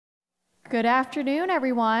Good afternoon,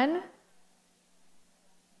 everyone.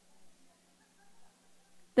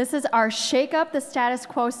 This is our Shake Up the Status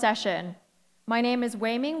Quo session. My name is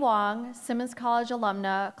Wei-Ming Wong, Simmons College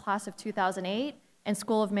alumna, class of 2008, and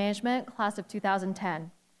School of Management, class of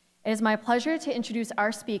 2010. It is my pleasure to introduce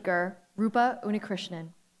our speaker, Rupa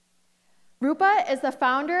Unnikrishnan. Rupa is the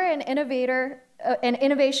founder and innovator, and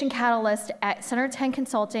innovation catalyst at Center 10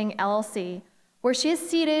 Consulting, LLC, where she has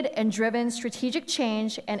seeded and driven strategic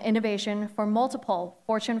change and innovation for multiple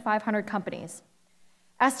Fortune 500 companies.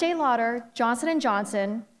 Estee Lauder, Johnson &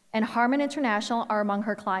 Johnson, and Harman International are among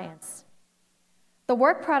her clients. The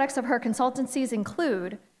work products of her consultancies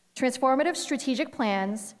include transformative strategic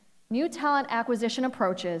plans, new talent acquisition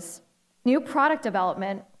approaches, new product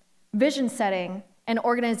development, vision setting, and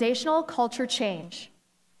organizational culture change.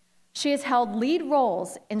 She has held lead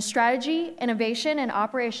roles in strategy, innovation, and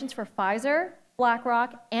operations for Pfizer,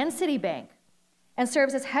 BlackRock, and Citibank, and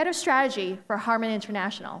serves as head of strategy for Harman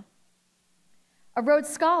International. A Rhodes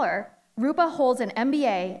Scholar, Rupa holds an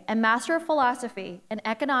MBA and Master of Philosophy in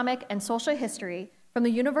Economic and Social History from the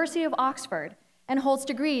University of Oxford and holds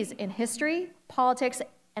degrees in History, Politics,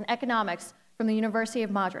 and Economics from the University of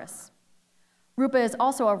Madras. Rupa is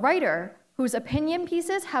also a writer whose opinion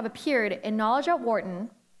pieces have appeared in Knowledge at Wharton,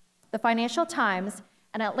 the Financial Times,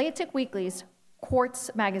 and Atlantic Weekly's Quartz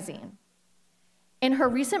magazine. In her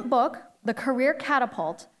recent book, The Career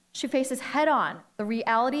Catapult, she faces head-on the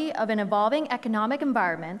reality of an evolving economic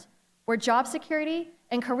environment where job security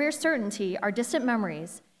and career certainty are distant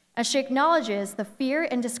memories, and she acknowledges the fear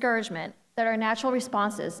and discouragement that are natural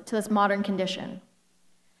responses to this modern condition.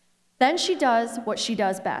 Then she does what she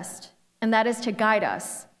does best, and that is to guide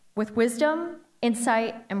us with wisdom,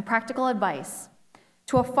 insight, and practical advice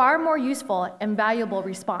to a far more useful and valuable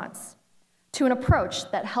response, to an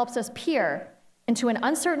approach that helps us peer into an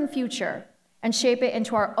uncertain future and shape it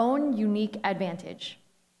into our own unique advantage.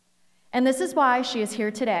 And this is why she is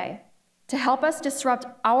here today, to help us disrupt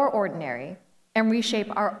our ordinary and reshape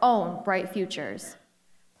our own bright futures.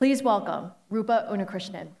 Please welcome Rupa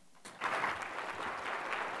Unnikrishnan.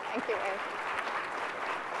 Thank you, Ed.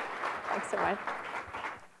 Thanks so much.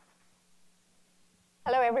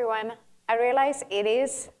 Hello, everyone. I realize it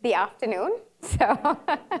is the afternoon, so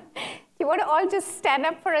you want to all just stand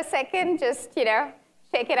up for a second, just,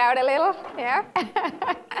 shake it out a little, yeah?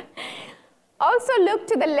 Also look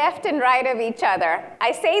to the left and right of each other.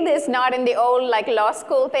 I say this not in the old law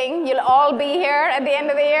school thing, you'll all be here at the end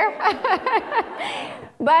of the year.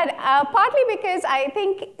 But partly because I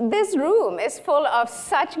think this room is full of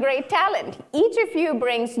such great talent. Each of you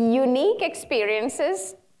brings unique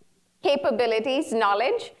experiences, capabilities,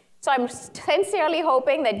 knowledge. So I'm sincerely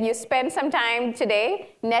hoping that you spend some time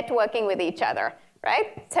today networking with each other,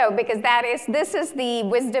 right? So because this is the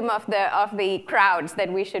wisdom of the crowds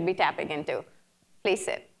that we should be tapping into. Please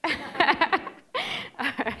sit. All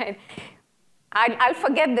right. I'll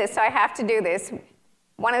forget this, so I have to do this.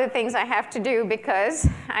 One of the things I have to do, because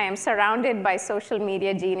I am surrounded by social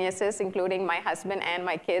media geniuses, including my husband and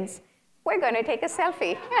my kids, we're going to take a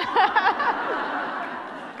selfie.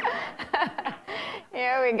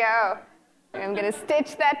 Here we go. I'm going to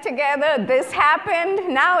stitch that together. This happened.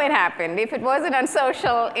 Now it happened. If it wasn't on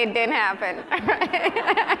social, it didn't happen.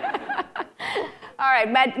 All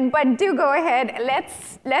right, but do go ahead.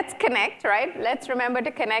 Let's connect, right? Let's remember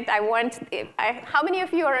to connect. How many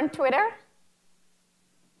of you are on Twitter?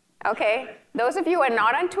 Okay. Those of you who are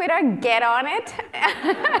not on Twitter, get on it.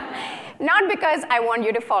 Not because I want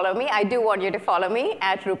you to follow me. I do want you to follow me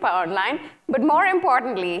at Rupa Online. But more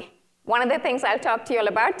importantly, one of the things I'll talk to you all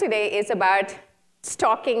about today is about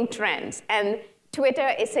stalking trends. And Twitter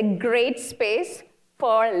is a great space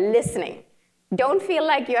for listening. Don't feel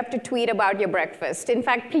like you have to tweet about your breakfast. In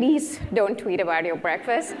fact, please don't tweet about your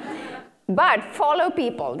breakfast. But follow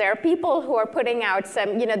people. There are people who are putting out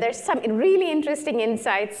there's some really interesting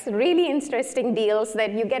insights, really interesting deals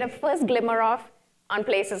that you get a first glimmer of on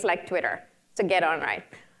places like Twitter. So get on right.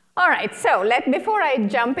 All right, so before I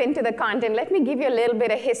jump into the content, let me give you a little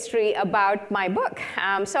bit of history about my book.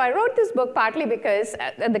 So I wrote this book partly because,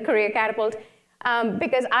 The Career Catapult,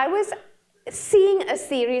 because I was seeing a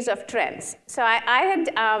series of trends. So I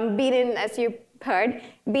had been in, as you heard,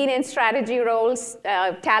 been in strategy roles,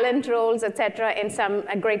 talent roles, et cetera, in some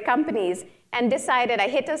great companies, and decided I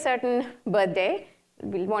hit a certain birthday.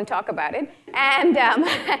 We won't talk about it. And,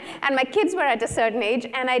 and my kids were at a certain age,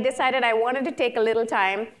 and I decided I wanted to take a little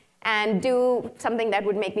time and do something that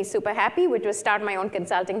would make me super happy, which was start my own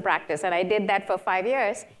consulting practice. And I did that for 5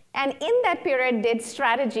 years. And in that period, did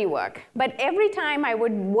strategy work. But every time I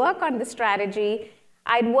would work on the strategy,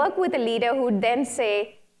 I'd work with a leader who'd then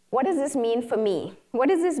say, what does this mean for me? What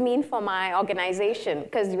does this mean for my organization?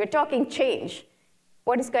 Because we're talking change.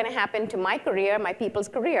 What is going to happen to my career, my people's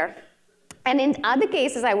career? And in other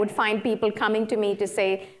cases, I would find people coming to me to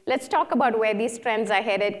say, let's talk about where these trends are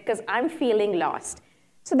headed, because I'm feeling lost.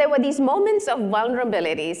 So there were these moments of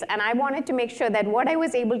vulnerabilities, and I wanted to make sure that what I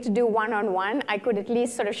was able to do one-on-one, I could at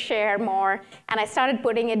least sort of share more. And I started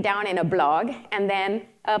putting it down in a blog, and then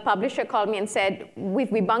a publisher called me and said,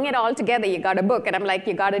 if we bung it all together, you got a book. And I'm like,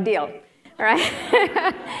 you got a deal, all right?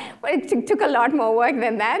 Well, it took a lot more work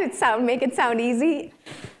than that. Make it sound easy.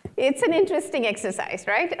 It's an interesting exercise,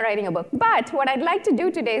 right, writing a book. But what I'd like to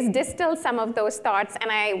do today is distill some of those thoughts.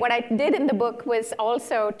 And what I did in the book was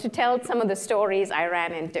also to tell some of the stories I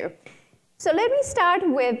ran into. So let me start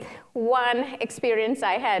with one experience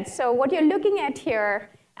I had. So what you're looking at here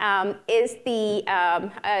is the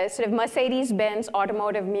sort of Mercedes-Benz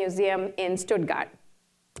Automotive Museum in Stuttgart.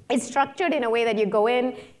 It's structured in a way that you go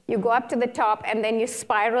in, you go up to the top, and then you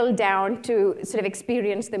spiral down to sort of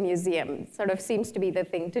experience the museum. It sort of seems to be the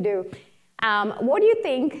thing to do. What do you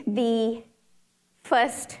think the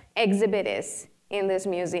first exhibit is in this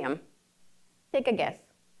museum? Take a guess.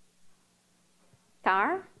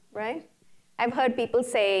 Car, right? I've heard people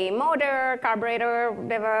say motor, carburetor,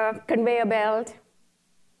 whatever, conveyor belt.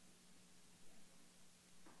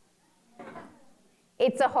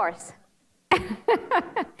 It's a horse.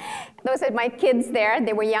 Those are my kids there.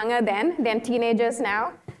 They were younger then. They're teenagers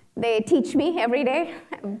now. They teach me every day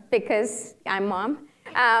because I'm mom.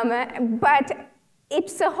 But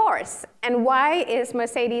it's a horse. And why is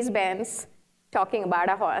Mercedes-Benz talking about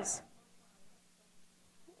a horse?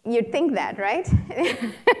 You'd think that, right?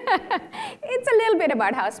 It's a little bit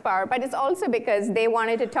about horsepower, but it's also because they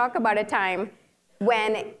wanted to talk about a time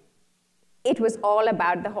when it was all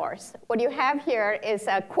about the horse. What you have here is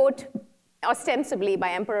a quote ostensibly by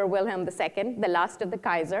Emperor Wilhelm II, the last of the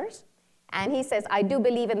Kaisers. And he says, I do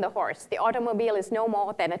believe in the horse. The automobile is no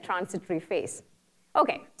more than a transitory phase.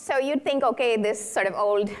 OK, so you'd think, OK, this sort of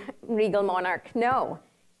old regal monarch. No.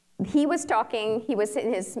 He was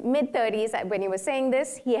in his mid-30s when he was saying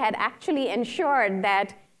this. He had actually ensured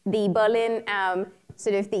that the Berlin,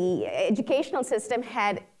 sort of the educational system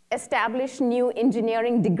had established new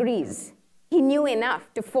engineering degrees. He knew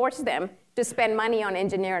enough to force them to spend money on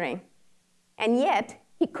engineering. And yet,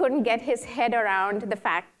 he couldn't get his head around the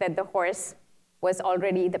fact that the horse was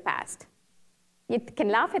already the past. You can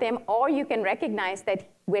laugh at him, or you can recognize that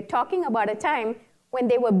we're talking about a time when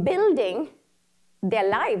they were building their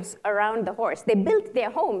lives around the horse. They built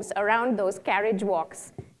their homes around those carriage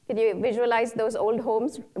walks. Can you visualize those old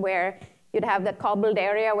homes where you'd have the cobbled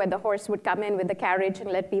area where the horse would come in with the carriage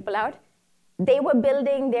and let people out? They were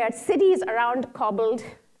building their cities around cobbled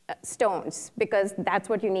stones because that's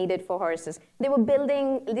what you needed for horses. They were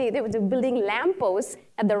building lampposts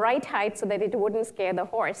at the right height so that it wouldn't scare the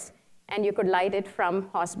horse, and you could light it from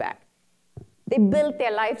horseback. They built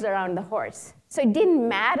their lives around the horse. So it didn't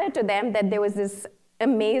matter to them that there was this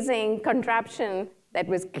amazing contraption that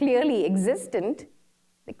was clearly existent.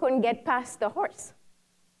 They couldn't get past the horse.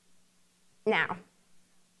 Now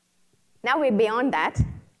we're beyond that.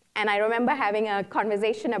 And I remember having a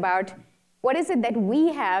conversation about what is it that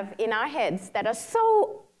we have in our heads that are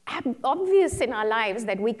so obvious in our lives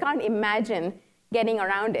that we can't imagine getting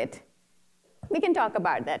around it. We can talk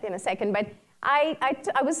about that in a second. But I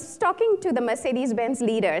was talking to the Mercedes-Benz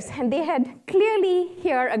leaders, and they had clearly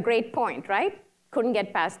here a great point, right? Couldn't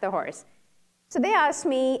get past the horse. So they asked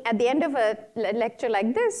me at the end of a lecture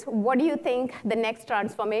like this, what do you think the next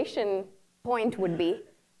transformation point would be?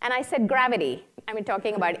 And I said, gravity. I mean,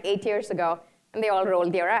 talking about 8 years ago, and they all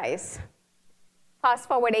rolled their eyes. Fast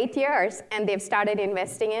forward 8 years, and they've started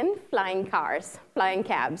investing in flying cars, flying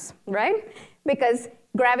cabs, right? Because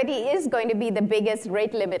gravity is going to be the biggest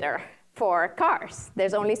rate limiter for cars.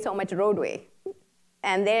 There's only so much roadway.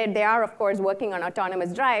 And they are, of course, working on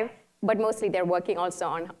autonomous drive, but mostly they're working also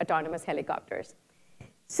on autonomous helicopters.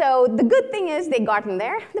 So the good thing is they got in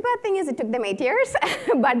there. The bad thing is it took them 8 years.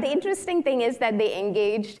 But the interesting thing is that they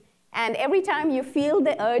engaged. And every time you feel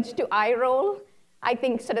the urge to eye roll, I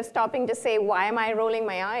think sort of stopping to say, why am I rolling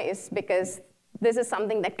my eyes? Because this is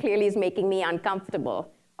something that clearly is making me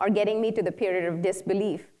uncomfortable or getting me to the period of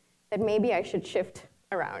disbelief that maybe I should shift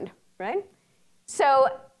around, right? So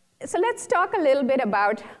let's talk a little bit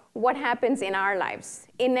about what happens in our lives.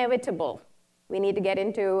 Inevitable. We need to get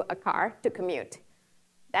into a car to commute.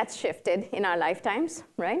 That's shifted in our lifetimes,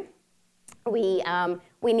 right? We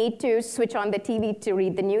need to switch on the TV to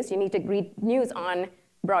read the news. You need to read news on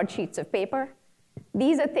broadsheets of paper.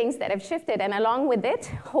 These are things that have shifted, and along with it,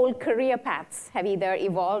 whole career paths have either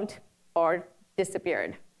evolved or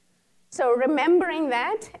disappeared. So remembering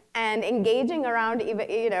that and engaging around,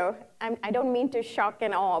 I don't mean to shock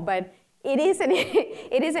and awe, but it is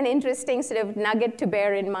an interesting sort of nugget to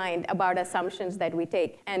bear in mind about assumptions that we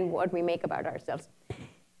take and what we make about ourselves.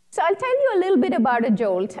 So I'll tell you a little bit about a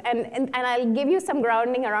jolt, and I'll give you some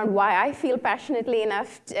grounding around why I feel passionately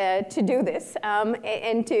enough to do this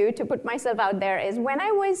and to put myself out there. Is when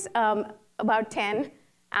I was about 10,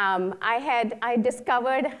 I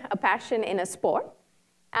discovered a passion in a sport.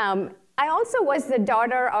 I also was the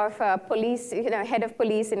daughter of a police, head of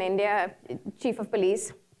police in India, chief of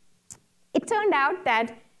police. It turned out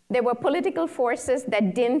that there were political forces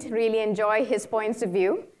that didn't really enjoy his points of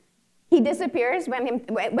view. He disappears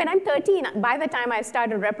when I'm 13. By the time I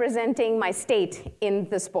started representing my state in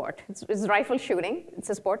the sport, it's rifle shooting. It's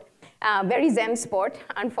a sport, very zen sport.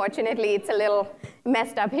 Unfortunately, it's a little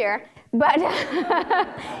messed up here. But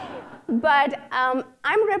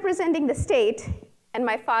I'm representing the state, and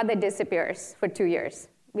my father disappears for 2 years.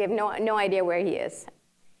 We have no idea where he is.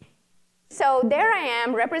 So there I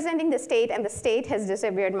am representing the state, and the state has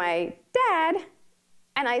disappeared my dad.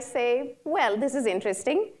 And I say, well, this is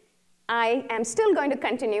interesting. I am still going to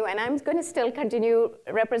continue, and I'm going to still continue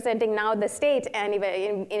representing now the state, and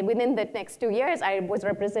within the next 2 years, I was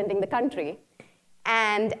representing the country.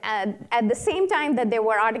 And at the same time that there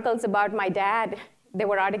were articles about my dad, there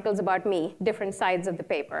were articles about me, different sides of the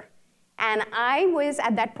paper. And I was,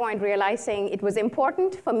 at that point, realizing it was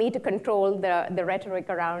important for me to control the rhetoric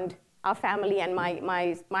around our family and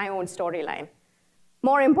my own storyline.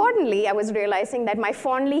 More importantly, I was realizing that my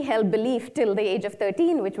fondly held belief till the age of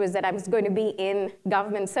 13, which was that I was going to be in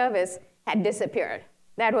government service, had disappeared.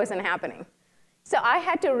 That wasn't happening. So I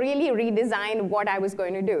had to really redesign what I was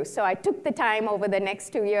going to do. So I took the time over the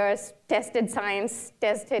next 2 years, tested science,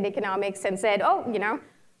 tested economics, and said,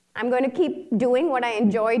 I'm going to keep doing what I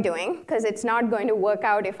enjoy doing, because it's not going to work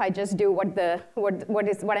out if I just do what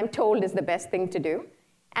I'm told is the best thing to do.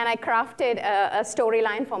 And I crafted a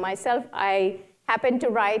storyline for myself. I happened to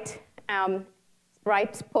write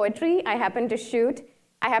poetry. I happened to shoot.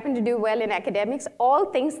 I happened to do well in academics, all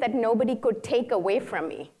things that nobody could take away from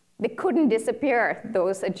me. They couldn't disappear,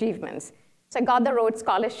 those achievements. So I got the Rhodes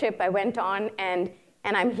Scholarship. I went on, and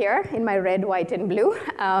I'm here in my red, white, and blue,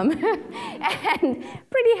 and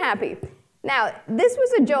pretty happy. Now, this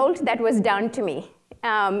was a jolt that was done to me.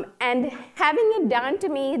 And having it done to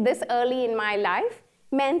me this early in my life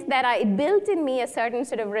meant that it built in me a certain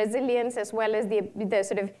sort of resilience, as well as the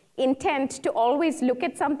sort of intent to always look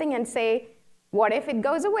at something and say, what if it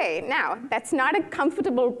goes away? Now, that's not a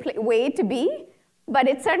comfortable way to be, but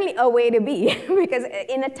it's certainly a way to be. Because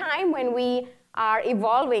in a time when we are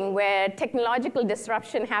evolving, where technological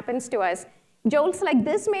disruption happens to us, jolts like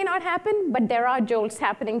this may not happen, but there are jolts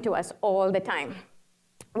happening to us all the time.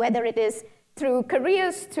 Whether it is through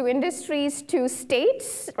careers, through industries, to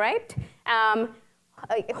states, right?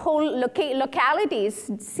 Whole localities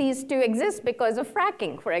cease to exist because of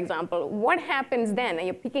fracking, for example. What happens then? Are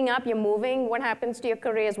you picking up, you're moving? What happens to your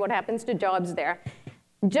careers? What happens to jobs there?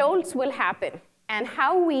 Jolts will happen. And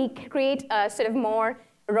how we create a sort of more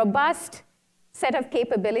robust set of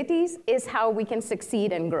capabilities is how we can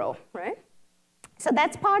succeed and grow, right? So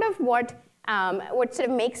that's part of what sort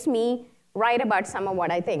of makes me write about some of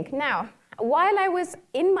what I think. Now, while I was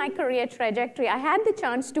in my career trajectory, I had the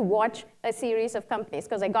chance to watch a series of companies,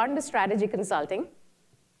 because I got into strategy consulting.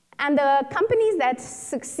 And the companies that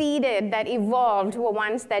succeeded, that evolved, were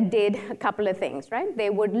ones that did a couple of things, right? They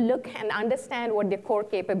would look and understand what their core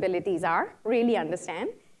capabilities are, really understand.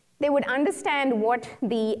 They would understand what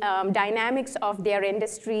the dynamics of their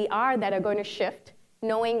industry are that are going to shift,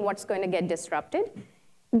 knowing what's going to get disrupted.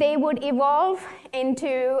 They would evolve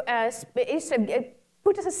into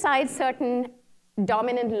put aside certain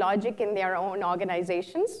dominant logic in their own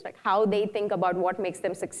organizations, like how they think about what makes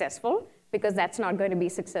them successful, because that's not going to be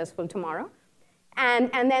successful tomorrow. And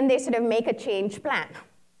then they sort of make a change plan.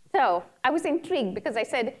 So I was intrigued, because I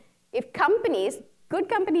said, if good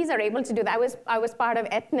companies are able to do that. I was part of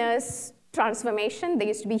Aetna's transformation. There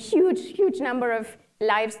used to be huge number of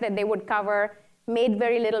lives that they would cover, made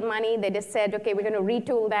very little money. They just said, okay, we're going to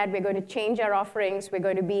retool that. We're going to change our offerings. We're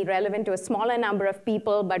going to be relevant to a smaller number of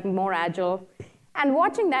people, but more agile. And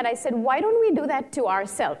watching that, I said, why don't we do that to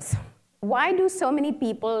ourselves? Why do so many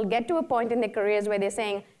people get to a point in their careers where they're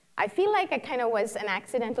saying, I feel like I kind of was an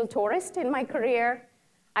accidental tourist in my career.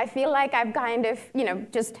 I feel like I've kind of,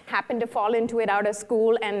 just happened to fall into it out of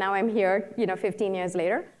school, and now I'm here, 15 years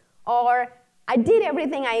later. Or I did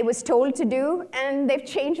everything I was told to do, and they've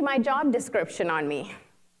changed my job description on me.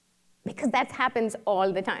 Because that happens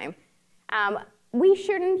all the time. we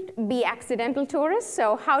shouldn't be accidental tourists.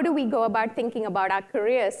 So how do we go about thinking about our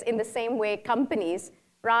careers in the same way companies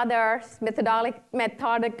rather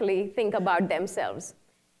methodically think about themselves?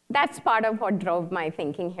 That's part of what drove my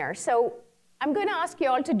thinking here. So I'm going to ask you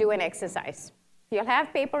all to do an exercise. You'll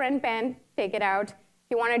have paper and pen, take it out.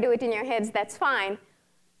 If you want to do it in your heads, that's fine.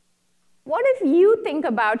 What if you think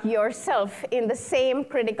about yourself in the same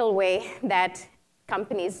critical way that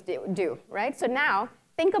companies do, right? So now,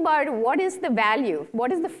 think about what is the value,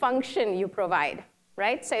 what is the function you provide,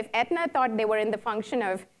 right? So if Aetna thought they were in the function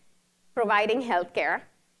of providing healthcare,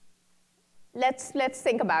 let's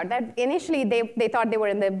think about that. Initially, they thought they were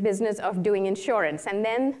in the business of doing insurance, and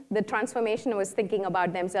then the transformation was thinking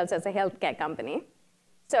about themselves as a healthcare company.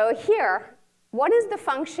 So here, what is the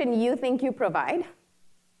function you think you provide?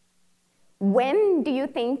 When do you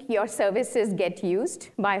think your services get used?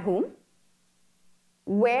 By whom?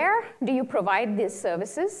 Where do you provide these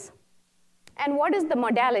services? And what is the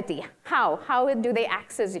modality? How? How do they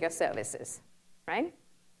access your services, right?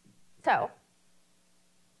 So,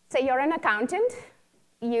 say you're an accountant.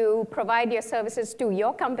 You provide your services to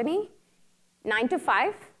your company, 9 to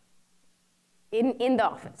 5, in the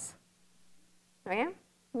office. Okay?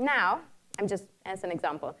 Now, I'm just as an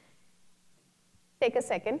example. Take a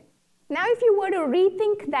second. Now, if you were to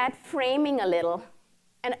rethink that framing a little,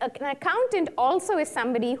 an accountant also is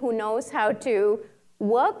somebody who knows how to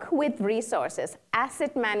work with resources,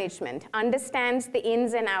 asset management, understands the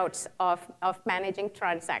ins and outs of managing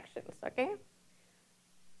transactions, okay?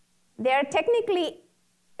 They're technically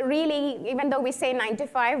really, even though we say 9 to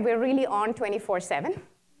 5, we're really on 24/7,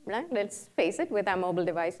 right? Let's face it, with our mobile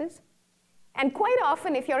devices. And quite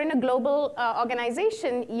often, if you're in a global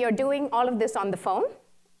organization, you're doing all of this on the phone,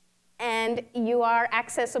 and you are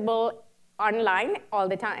accessible online all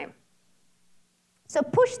the time. So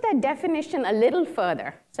push that definition a little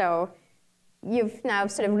further. So you've now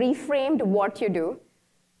sort of reframed what you do.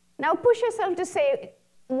 Now push yourself to say,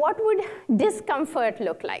 what would discomfort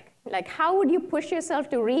look like? Like, how would you push yourself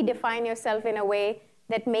to redefine yourself in a way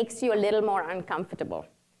that makes you a little more uncomfortable?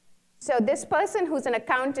 So this person who's an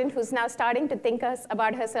accountant who's now starting to think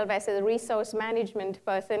about herself as a resource management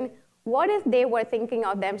person, what if they were thinking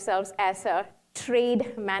of themselves as a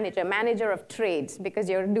trade manager, manager of trades, because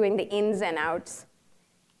you're doing the ins and outs?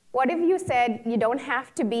 What if you said you don't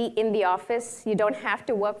have to be in the office, you don't have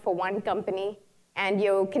to work for one company, and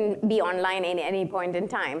you can be online at any point in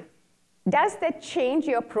time? Does that change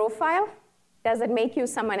your profile? Does it make you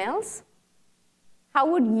someone else? How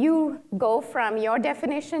would you go from your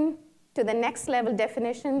definition to the next level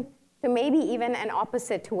definition to maybe even an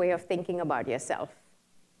opposite way of thinking about yourself?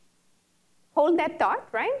 Hold that thought,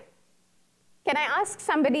 right? Can I ask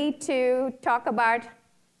somebody to talk about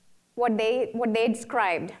what they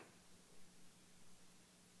described?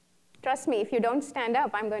 Trust me, if you don't stand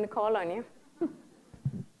up, I'm going to call on you.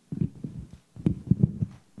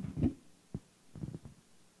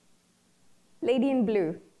 Lady in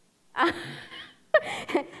blue.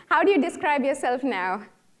 How do you describe yourself now?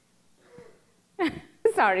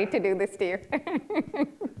 Sorry to do this to you.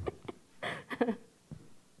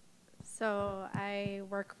 So I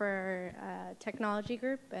work for a technology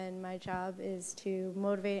group, and my job is to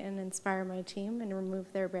motivate and inspire my team and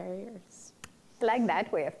remove their barriers. I like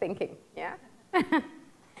that way of thinking, yeah?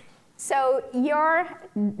 So you're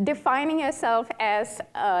defining yourself as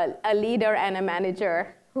a leader and a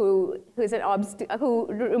manager who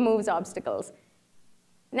removes obstacles.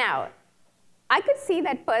 Now, I could see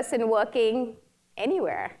that person working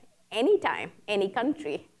anywhere, anytime, any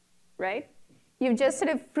country, right? You've just sort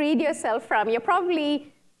of freed yourself from, you're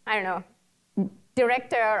probably, I don't know,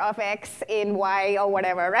 director of X in Y or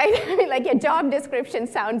whatever, right? Like your job description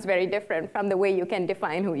sounds very different from the way you can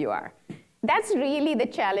define who you are. That's really the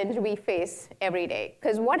challenge we face every day.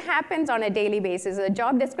 Because what happens on a daily basis, the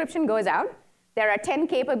job description goes out. There are 10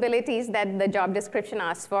 capabilities that the job description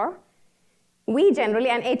asks for. We generally,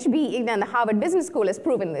 and HB, even the Harvard Business School has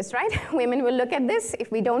proven this, right? Women will look at this.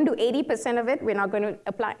 If we don't do 80% of it, we're not going to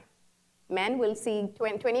apply. Men will see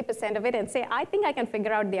 20% of it and say, I think I can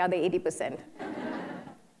figure out the other 80%.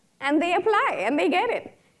 And they apply, and they get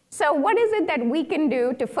it. So what is it that we can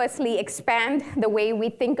do to firstly expand the way we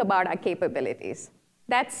think about our capabilities?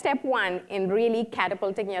 That's step one in really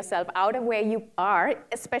catapulting yourself out of where you are,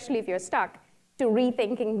 especially if you're stuck, to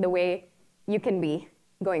rethinking the way you can be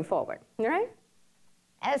going forward, all right?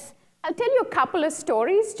 I'll tell you a couple of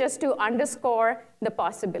stories just to underscore the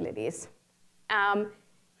possibilities.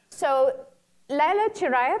 So Laila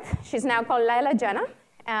Chirayath, she's now called Laila Jana.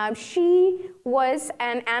 She was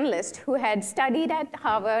an analyst who had studied at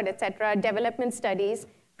Harvard, et cetera, development studies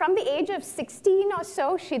From the age of 16 or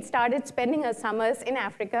so, she'd started spending her summers in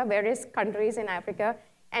Africa, various countries in Africa,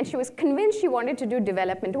 and she was convinced she wanted to do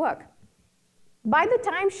development work. By the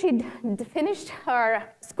time she'd finished her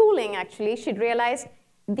schooling, actually, she'd realized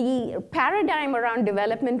the paradigm around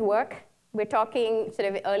development work, we're talking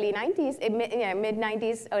sort of early 90s,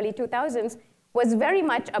 mid-90s, early 2000s, was very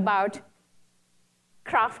much about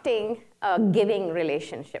crafting a giving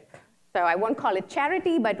relationship. So I won't call it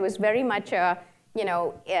charity, but it was very much a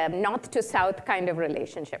north to south kind of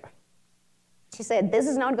relationship. She said, this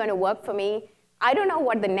is not going to work for me. I don't know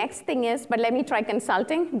what the next thing is, but let me try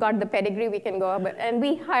consulting. Got the pedigree, we can go, and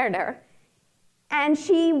we hired her. And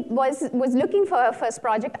she was looking for her first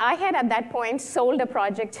project. I had, at that point, sold a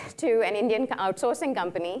project to an Indian outsourcing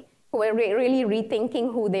company who were really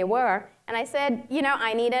rethinking who they were. And I said,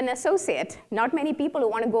 I need an associate. Not many people who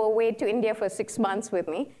want to go away to India for 6 months with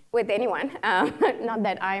me, with anyone. Not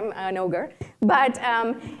that I'm an ogre. But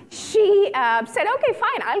she said, OK,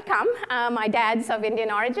 fine, I'll come. My dad's of Indian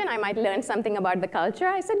origin. I might learn something about the culture.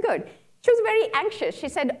 I said, good. She was very anxious. She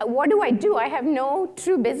said, what do I do? I have no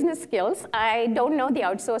true business skills. I don't know the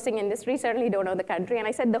outsourcing industry, certainly don't know the country. And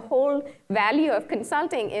I said, the whole value of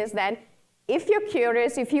consulting is that if you're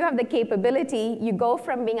curious, if you have the capability, you go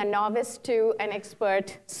from being a novice to an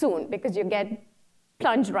expert soon, because you get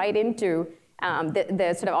plunged right into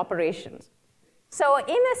the sort of operations. So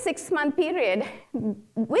in a 6-month period,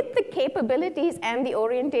 with the capabilities and the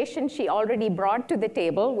orientation she already brought to the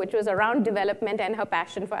table, which was around development and her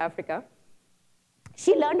passion for Africa,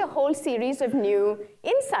 she learned a whole series of new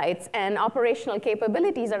insights and operational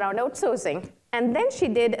capabilities around outsourcing. And then she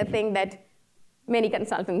did a thing that many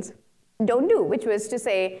consultants don't do, which was to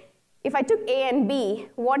say, if I took A and B,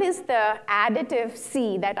 what is the additive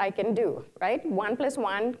C that I can do, right? 1 +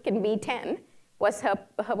 1 can be 10, was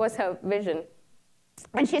her vision.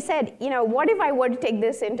 And she said, what if I were to take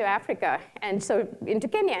this into Africa, and so into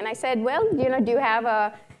Kenya? And I said, well, do you have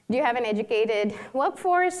an educated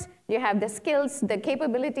workforce? Do you have the skills, the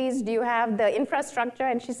capabilities? Do you have the infrastructure?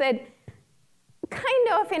 And she said, kind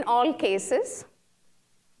of in all cases,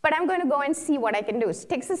 but I'm going to go and see what I can do. She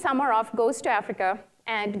takes the summer off, goes to Africa,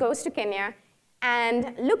 and goes to Kenya,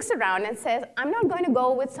 and looks around and says, I'm not going to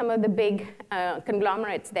go with some of the big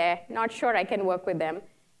conglomerates there. Not sure I can work with them.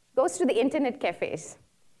 Goes to the internet cafes.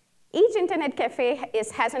 Each internet cafe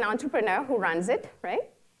has an entrepreneur who runs it, right?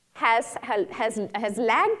 Has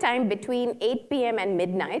lag time between 8 p.m. and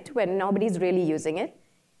midnight when nobody's really using it.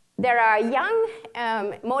 There are young,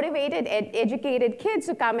 motivated, educated kids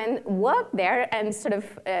who come and work there and sort of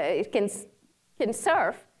can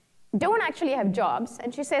surf, don't actually have jobs.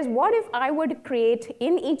 And she says, what if I were to create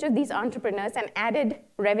in each of these entrepreneurs an added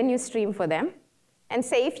revenue stream for them? And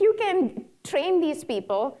say, if you can train these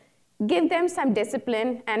people, give them some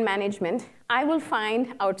discipline and management, I will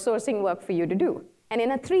find outsourcing work for you to do. And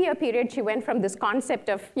in a 3-year period, she went from this concept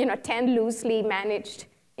of 10 loosely managed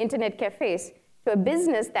internet cafes to a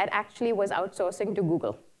business that actually was outsourcing to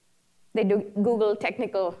Google. They do Google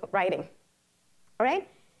technical writing, all right?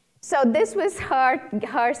 So this was her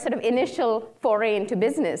sort of initial foray into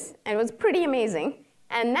business, and it was pretty amazing.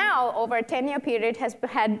 And now, over a 10-year period, has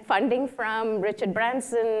had funding from Richard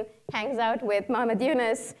Branson, hangs out with Muhammad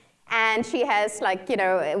Yunus, and she has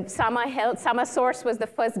Sama Health. Sama Source was the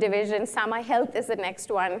first division. Sama Health is the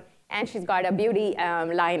next one, and she's got a beauty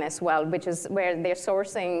line as well, which is where they're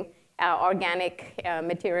sourcing organic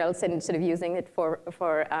materials and sort of using it for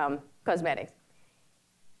cosmetics.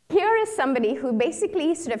 Here is somebody who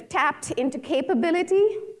basically sort of tapped into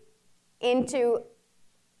capability, into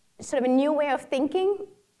sort of a new way of thinking,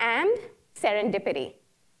 and serendipity.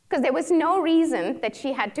 Because there was no reason that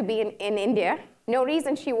she had to be in India, no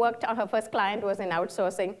reason she worked on her first client was in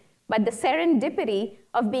outsourcing, but the serendipity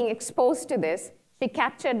of being exposed to this, she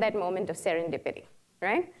captured that moment of serendipity,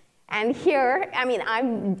 right? And here, I mean,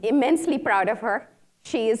 I'm immensely proud of her.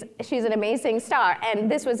 She's an amazing star,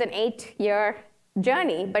 and this was an 8-year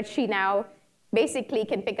journey, but she now basically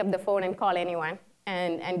can pick up the phone and call anyone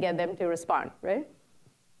and get them to respond, right?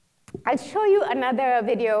 I'll show you another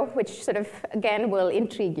video which sort of, again, will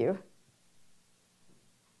intrigue you.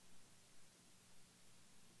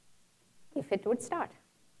 If it would start.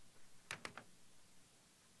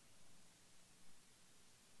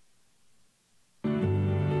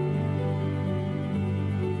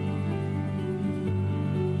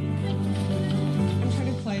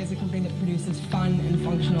 Play is a company that produces fun and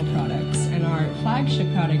functional products, and our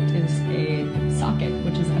flagship product is a socket,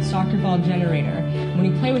 which is a soccer ball generator. When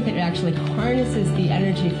you play with it, it actually harnesses the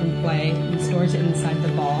energy from play and stores it inside the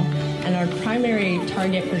ball. And our primary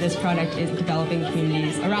target for this product is developing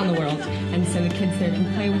communities around the world. And so the kids there can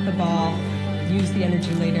play with the ball, use the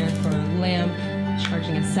energy later for lamp,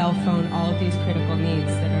 charging a cell phone, all of these critical needs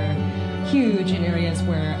that are huge in areas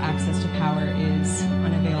where access to power is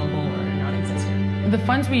unavailable or non-existent. The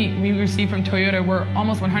funds we received from Toyota were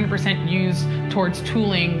almost 100% used towards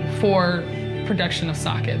tooling for production of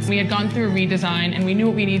sockets. We had gone through a redesign and we knew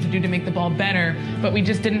what we needed to do to make the ball better, but we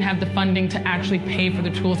just didn't have the funding to actually pay for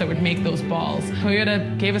the tools that would make those balls.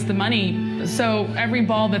 Toyota gave us the money, so every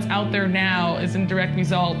ball that's out there now is in direct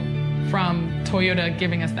result from Toyota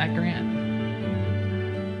giving us that grant.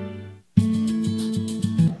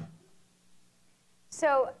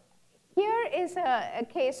 So here is a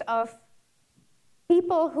case of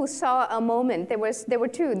people who saw a moment. There were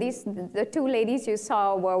two. The two ladies you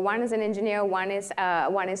saw were, one is an engineer, one is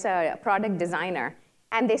a product designer.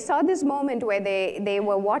 And they saw this moment where they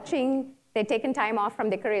were watching, they'd taken time off from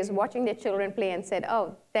their careers, watching their children play and said,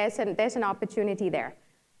 oh, there's an opportunity there.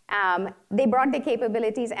 They brought their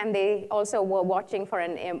capabilities and they also were watching for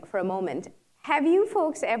a moment. Have you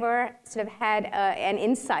folks ever sort of had an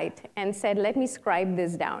insight and said, let me scribe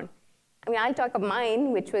this down? I mean, I'll talk of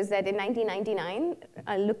mine, which was that in 1999,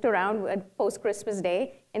 I looked around at post-Christmas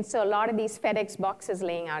Day and saw a lot of these FedEx boxes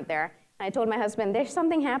laying out there. And I told my husband, there's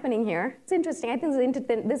something happening here. It's interesting. I think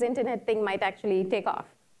this internet thing might actually take off.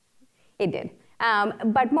 It did.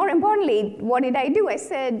 But more importantly, what did I do? I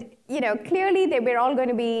said, clearly we're all going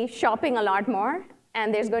to be shopping a lot more,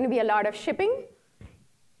 and there's going to be a lot of shipping.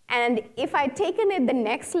 And if I'd taken it the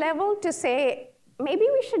next level to say, maybe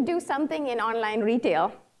we should do something in online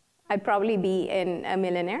retail, I'd probably be a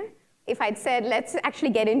millionaire. If I'd said, let's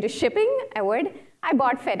actually get into shipping, I would. I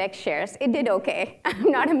bought FedEx shares. It did okay. I'm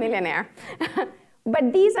not a millionaire.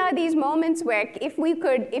 But these are these moments where if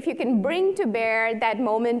you can bring to bear that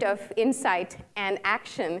moment of insight and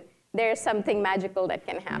action, there's something magical that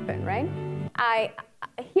can happen, right?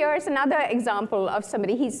 Here's another example of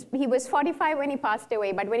somebody. He was 45 when he passed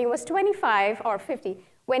away, but when he was 25 or 50,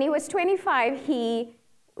 when he was 25, he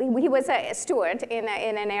was a steward in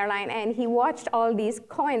an airline, and he watched all these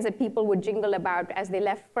coins that people would jingle about as they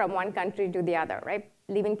left from one country to the other, right?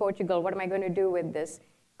 Leaving Portugal, what am I going to do with this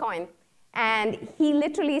coin? And he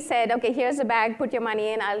literally said, okay, here's a bag, put your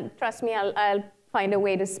money in, trust me, I'll find a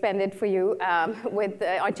way to spend it for you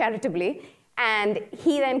or charitably. And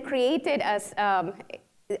he then created a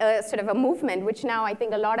sort of a movement, which now I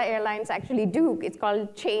think a lot of airlines actually do. It's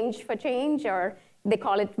called Change for Change, or they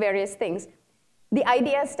call it various things. The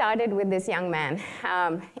idea started with this young man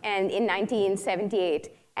and in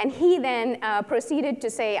 1978. And he then proceeded to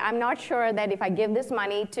say, I'm not sure that if I give this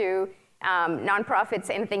money to nonprofits,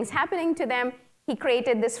 anything's happening to them. He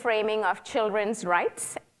created this framing of children's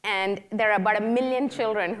rights. And there are about 1 million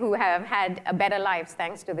children who have had better lives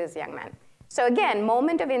thanks to this young man. So again,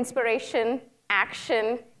 moment of inspiration,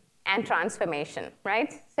 action, and transformation,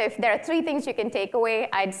 right? So if there are 3 things you can take away,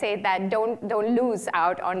 I'd say that don't lose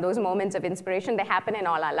out on those moments of inspiration. They happen in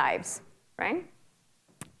all our lives, right?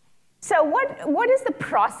 So what is the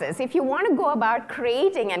process if you want to go about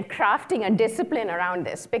creating and crafting a discipline around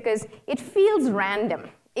this? Because it feels random.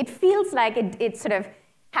 It feels like it sort of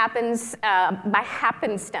happens by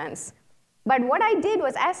happenstance. But what I did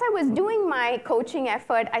was, as I was doing my coaching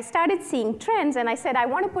effort, I started seeing trends, and I said, I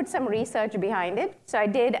want to put some research behind it. So I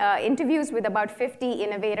did interviews with about 50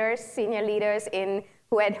 innovators, senior leaders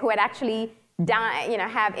who had actually done,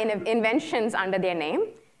 have inventions under their name.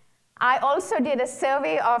 I also did a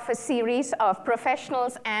survey of a series of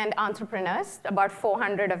professionals and entrepreneurs, about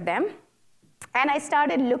 400 of them. And I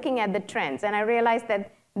started looking at the trends, and I realized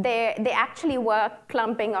that they actually were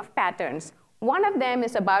clumping of patterns. One of them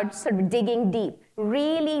is about sort of digging deep,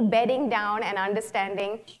 really bedding down and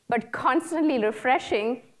understanding, but constantly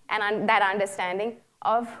refreshing that understanding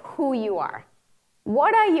of who you are.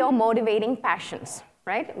 What are your motivating passions,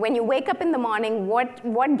 right? When you wake up in the morning,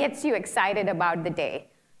 what gets you excited about the day?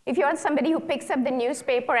 If you're somebody who picks up the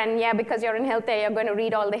newspaper and, yeah, because you're in healthcare, you're going to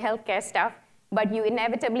read all the healthcare stuff, but you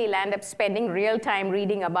inevitably land up spending real time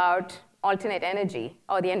reading about alternate energy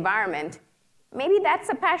or the environment, maybe that's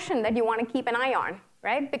a passion that you want to keep an eye on,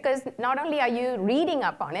 right? Because not only are you reading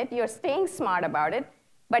up on it, you're staying smart about it,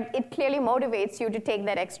 but it clearly motivates you to take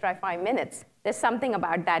that extra 5 minutes. There's something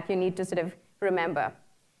about that you need to sort of remember.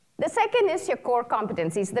 The second is your core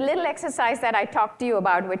competencies, the little exercise that I talked to you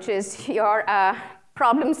about, which is your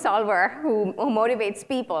problem solver who motivates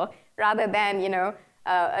people rather than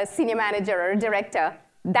a senior manager or a director.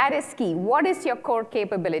 That is key. What is your core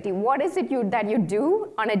capability? What is it that you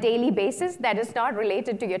do on a daily basis that is not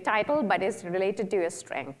related to your title, but is related to your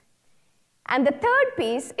strength? And the third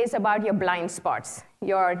piece is about your blind spots,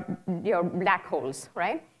 your black holes,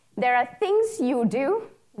 right? There are things you do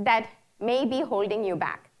that may be holding you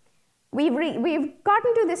back. we've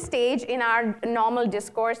gotten to this stage in our normal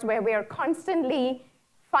discourse where we are constantly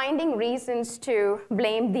finding reasons to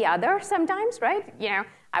blame the other sometimes, right? You know,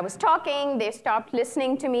 I was talking, they stopped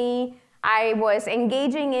listening to me. I was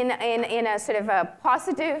engaging in a sort of a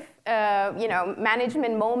positive,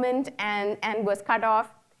 management moment and was cut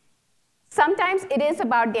off. Sometimes it is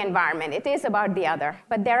about the environment, it is about the other,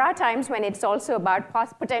 but there are times when it's also about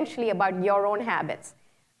potentially about your own habits.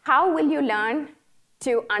 How will you learn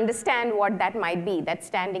to understand what that might be that's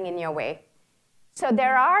standing in your way? So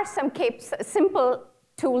there are some simple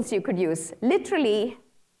tools you could use. Literally,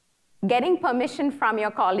 getting permission from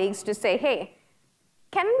your colleagues to say, hey,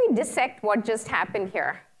 can we dissect what just happened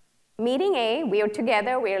here? Meeting A, we are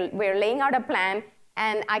together, we're laying out a plan,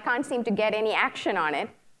 and I can't seem to get any action on it.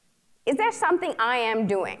 Is there something I am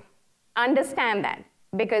doing? Understand that,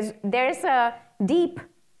 because there's a deep,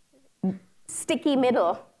 sticky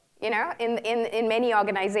middle, in many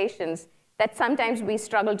organizations that sometimes we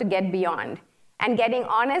struggle to get beyond. And getting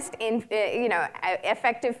honest,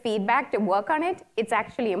 effective feedback to work on it, it's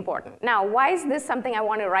actually important. Now, why is this something I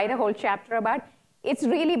want to write a whole chapter about? It's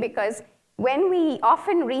really because when we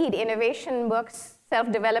often read innovation books,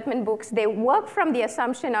 self-development books, they work from the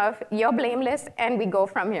assumption of you're blameless and we go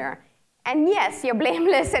from here. And yes, you're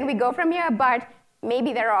blameless and we go from here, but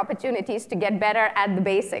maybe there are opportunities to get better at the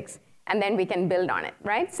basics, and then we can build on it,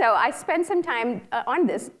 right? So I spent some time on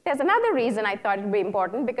this. There's another reason I thought it would be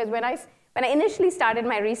important, because when I initially started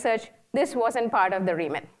my research, this wasn't part of the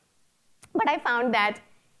remit. But I found that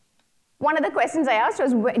one of the questions I asked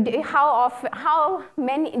was, how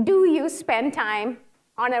many do you spend time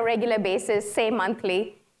on a regular basis, say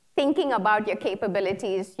monthly, thinking about your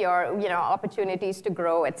capabilities, your opportunities to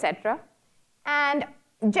grow, et cetera? And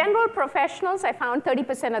general professionals, I found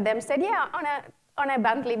 30% of them said, yeah, on a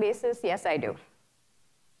monthly basis, yes, I do.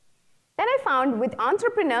 Then I found with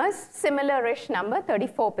entrepreneurs, similar-ish number,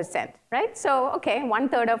 34%, right? So, okay,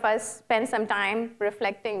 1/3 of us spend some time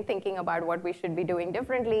reflecting, thinking about what we should be doing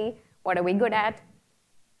differently, what are we good at?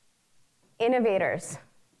 Innovators,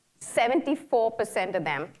 74% of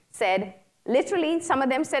them said, literally, some of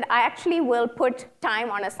them said, I actually will put time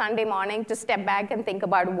on a Sunday morning to step back and think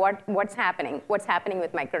about what's happening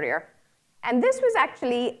with my career. And this was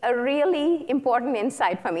actually a really important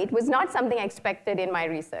insight for me. It was not something I expected in my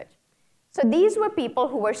research. So these were people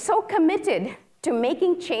who were so committed to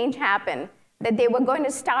making change happen that they were going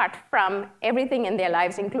to start from everything in their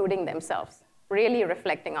lives, including themselves, really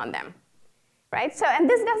reflecting on them. Right? So, and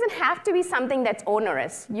this doesn't have to be something that's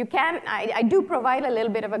onerous. You can, I do provide a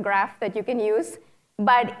little bit of a graph that you can use,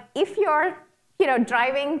 but if you're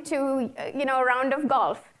driving to a round of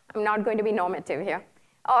golf, I'm not going to be normative here,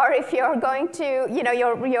 or if you're going to,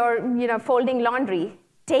 you're folding laundry,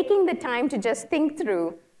 taking the time to just think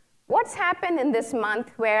through what's happened in this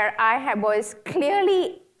month where I was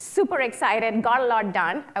clearly super excited, got a lot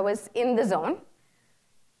done, I was in the zone.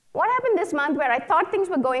 What happened this month where I thought things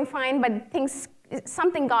were going fine, but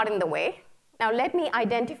something got in the way? Now let me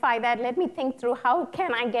identify that. Let me think through how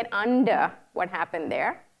can I get under what happened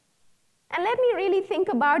there. And let me really think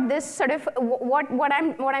about this sort of what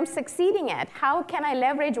I'm succeeding at. How can I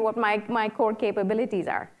leverage what my core capabilities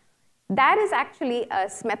are? That is actually a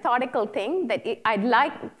methodical thing that I'd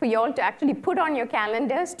like for you all to actually put on your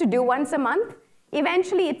calendars to do once a month.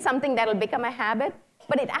 Eventually, it's something that'll become a habit.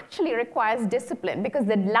 But it actually requires discipline because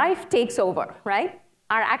the life takes over, right?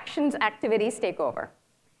 Our actions, activities take over.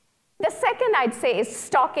 The second I'd say is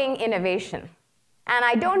stalking innovation. And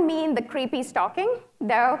I don't mean the creepy stalking,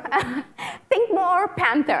 though. Think more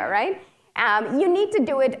Panther, right? You need to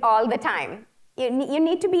do it all the time. You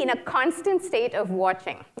need to be in a constant state of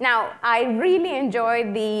watching. Now, I really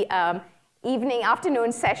enjoyed the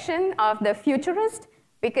afternoon session of the Futurist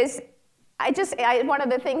because one of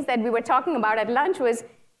the things that we were talking about at lunch was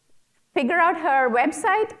figure out her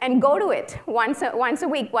website and go to it once a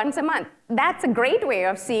week, once a month. That's a great way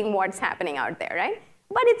of seeing what's happening out there, right?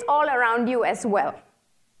 But it's all around you as well.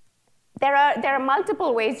 There are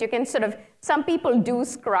multiple ways you can some people do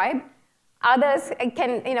scribe. Others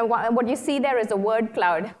can, what you see there is a word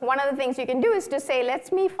cloud. One of the things you can do is to say,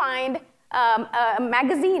 let me find a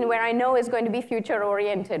magazine where I know is going to be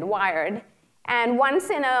future-oriented, Wired. And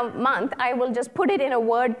once in a month, I will just put it in a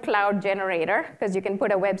word cloud generator, because you can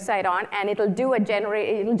put a website on, and it'll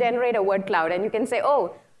generate a word cloud. And you can say,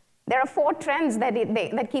 oh, there are 4 trends that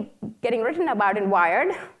keep getting written about in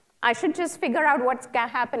Wired. I should just figure out what's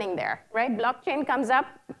happening there, right? Blockchain comes up.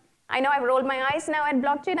 I know I've rolled my eyes now at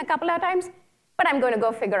blockchain a couple of times, but I'm going to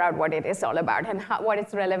go figure out what it is all about and what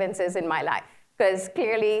its relevance is in my life, because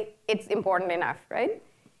clearly it's important enough, right?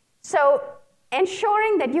 So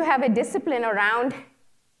ensuring that you have a discipline around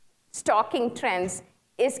stalking trends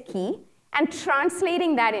is key, and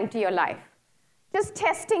translating that into your life. Just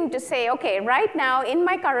testing to say, okay, right now in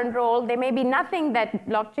my current role, there may be nothing that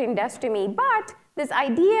blockchain does to me, but this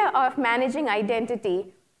idea of managing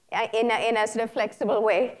identity in a sort of flexible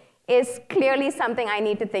way is clearly something I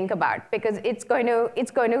need to think about, because it's going to,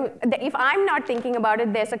 if I'm not thinking about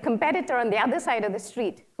it, there's a competitor on the other side of the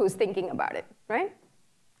street who's thinking about it, right?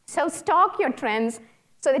 So stalk your trends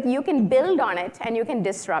so that you can build on it and you can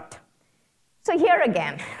disrupt. So here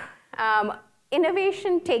again,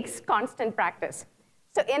 innovation takes constant practice.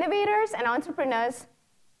 So innovators and entrepreneurs,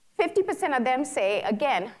 50% of them say,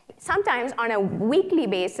 again, sometimes on a weekly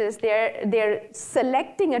basis, they're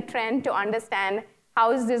selecting a trend to understand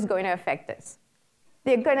how is this going to affect us.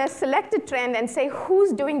 They're going to select a trend and say,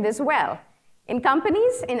 who's doing this well? In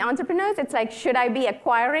companies, in entrepreneurs, it's like, should I be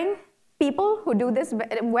acquiring people who do this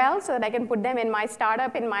well so that I can put them in my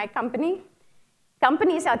startup, in my company?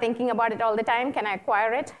 Companies are thinking about it all the time. Can I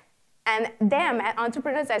acquire it? And them,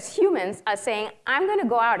 entrepreneurs as humans, are saying, I'm going to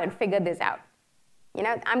go out and figure this out. You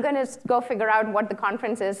know, I'm going to go figure out what the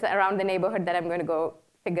conference is around the neighborhood that I'm going to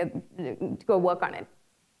go work on it.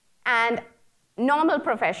 And normal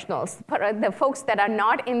professionals, the folks that are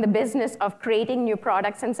not in the business of creating new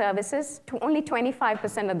products and services, only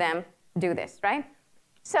 25% of them do this, right?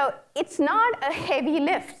 So it's not a heavy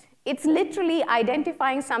lift. It's literally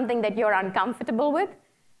identifying something that you're uncomfortable with,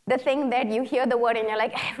 the thing that you hear the word and you're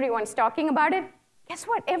like, everyone's talking about it. Guess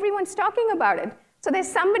what? Everyone's talking about it. So there's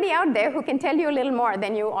somebody out there who can tell you a little more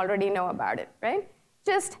than you already know about it, right?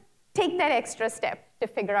 Just take that extra step to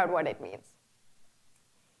figure out what it means.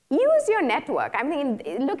 Use your network. I mean,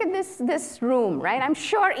 look at this room, right? I'm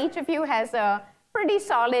sure each of you has a pretty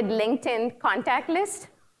solid LinkedIn contact list.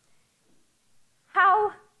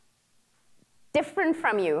 How different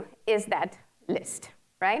from you is that list,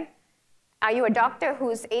 right? Are you a doctor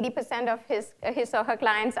whose 80% of his or her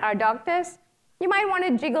clients are doctors? You might want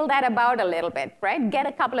to jiggle that about a little bit, right? Get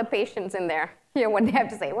a couple of patients in there, hear what they have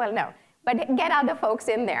to say. Well, no, but get other folks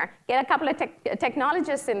in there. Get a couple of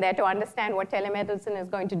technologists in there to understand what telemedicine is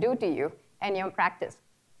going to do to you and your practice.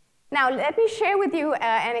 Now, let me share with you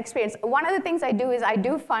an experience. One of the things I do is I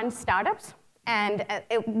do fund startups. And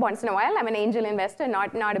once in a while, I'm an angel investor,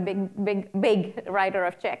 not a big writer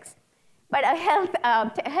of checks. But a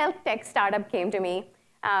health tech startup came to me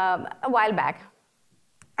a while back.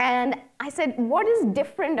 And I said, what is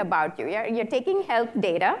different about you? You're taking health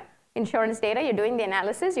data, insurance data, you're doing the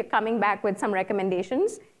analysis, you're coming back with some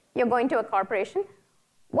recommendations, you're going to a corporation.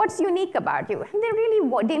 What's unique about you? And they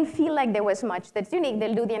really didn't feel like there was much that's unique.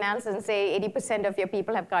 They'll do the analysis and say 80% of your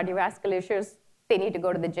people have cardiovascular issues, they need to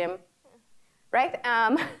go to the gym. Right?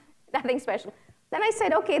 Nothing special. Then I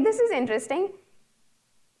said, okay, this is interesting.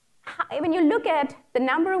 When you look at the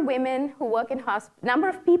number of women who work in number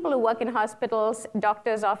of people who work in hospitals,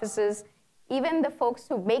 doctors' offices, even the folks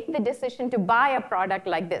who make the decision to buy a product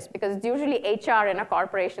like this, because it's usually HR in a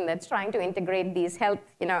corporation that's trying to integrate these health,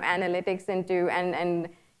 analytics into and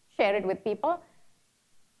share it with people.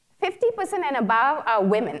 50% and above are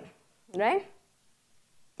women, right?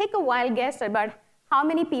 Take a wild guess about how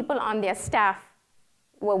many people on their staff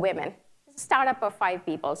were women. It's a startup of 5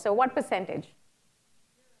 people, so what percentage?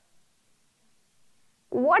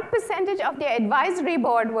 What percentage of their advisory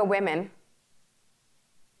board were women?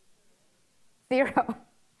 0.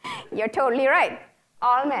 You're totally right,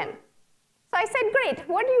 all men. So I said, great,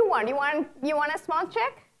 what do you want? You want a small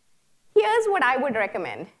check? Here's what I would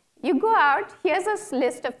recommend. You go out, here's a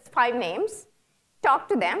list of 5 names, talk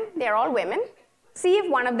to them, they're all women, see if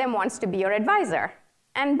one of them wants to be your advisor.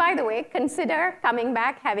 And by the way, consider coming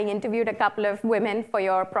back, having interviewed a couple of women for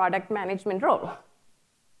your product management role.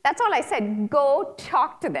 That's all I said. Go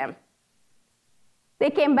talk to them. They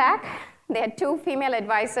came back. They had 2 female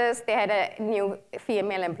advisors. They had a new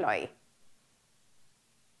female employee.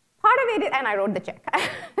 Part of it, and I wrote the check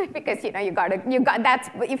because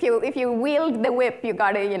if you wield the whip, you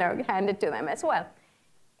got to hand it to them as well.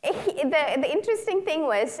 The interesting thing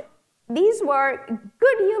was these were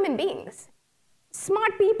good human beings.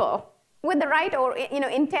 Smart people with the right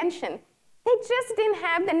intention. They just didn't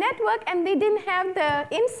have the network and they didn't have the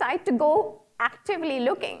insight to go actively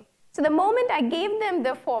looking. So the moment I gave them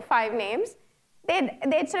the 4 or 5 names,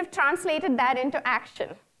 they'd sort of translated that into action,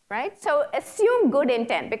 right? So assume good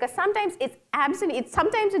intent, because sometimes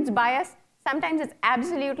sometimes it's bias, sometimes it's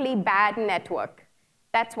absolutely bad network.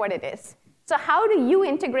 That's what it is. So how do you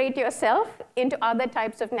integrate yourself into other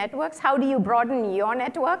types of networks? How do you broaden your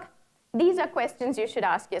network? These are questions you should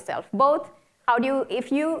ask yourself. Both, how do you,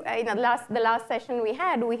 the last session we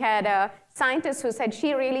had a scientist who said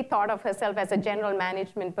she really thought of herself as a general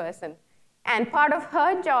management person. And part of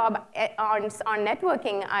her job on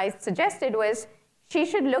networking, I suggested, was she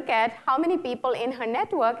should look at how many people in her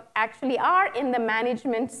network actually are in the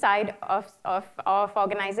management side of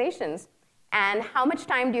organizations, and how much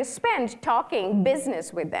time do you spend talking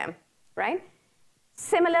business with them, right?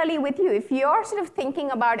 Similarly with you, if you're sort of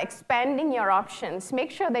thinking about expanding your options, make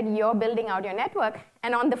sure that you're building out your network.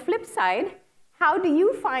 And on the flip side, how do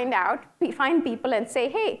you find people and say,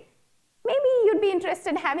 hey, maybe you'd be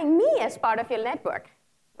interested in having me as part of your network,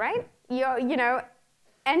 right?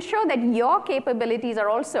 Ensure that your capabilities are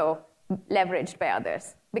also leveraged by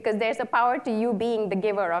others, because there's a power to you being the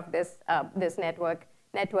giver of this network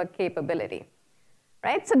capability,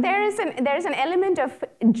 right? So there is an element of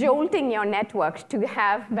jolting your network to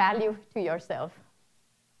have value to yourself.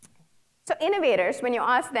 So innovators, when you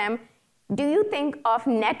ask them, do you think of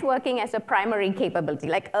networking as a primary capability,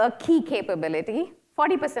 like a key capability?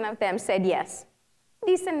 40% of them said yes.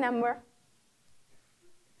 Decent number.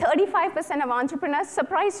 35% of entrepreneurs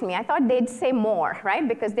surprised me. I thought they'd say more, right?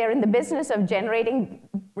 Because they're in the business of generating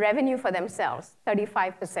revenue for themselves,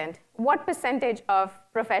 35%. What percentage of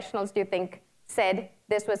professionals do you think said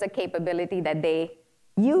this was a capability that they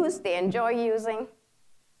use, they enjoy using?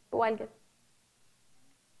 10%?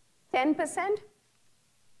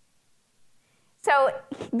 So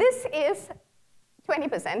this is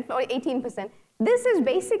 20% or 18%. This is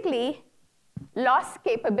basically lost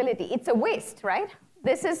capability. It's a waste, right?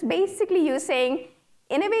 This is basically you saying,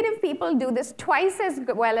 innovative people do this twice as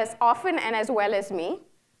well as often and as well as me,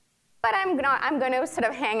 but I'm going to sort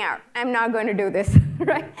of hang out. I'm not going to do this,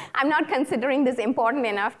 right? I'm not considering this important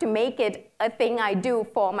enough to make it a thing I do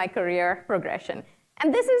for my career progression.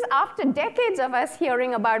 And this is after decades of us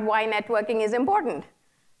hearing about why networking is important,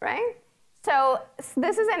 right? So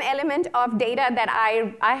this is an element of data that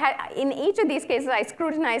I had. In each of these cases, I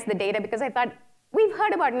scrutinized the data because I thought, we've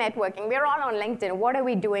heard about networking. We're all on LinkedIn. What are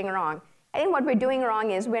we doing wrong? I think what we're doing wrong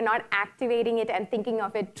is we're not activating it and thinking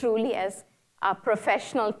of it truly as a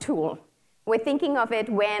professional tool. We're thinking of it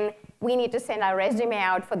when we need to send our resume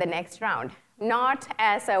out for the next round, not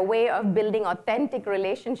as a way of building authentic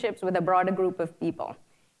relationships with a broader group of people,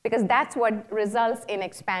 because that's what results in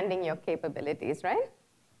expanding your capabilities, right?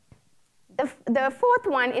 The fourth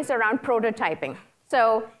one is around prototyping.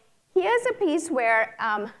 So here's a piece where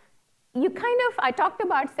I talked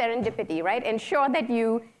about serendipity, right? Ensure that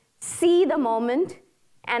you see the moment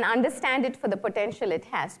and understand it for the potential it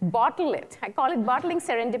has. Bottle it. I call it bottling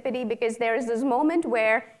serendipity because there is this moment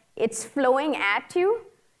where it's flowing at you,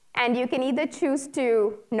 and you can either choose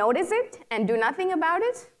to notice it and do nothing about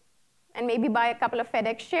it, and maybe buy a couple of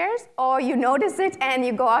FedEx shares, or you notice it and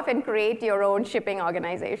you go off and create your own shipping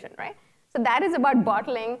organization, right? So that is about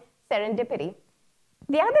bottling serendipity.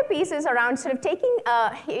 The other piece is around sort of taking,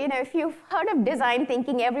 if you've heard of design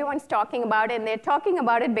thinking, everyone's talking about it, and they're talking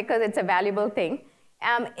about it because it's a valuable thing.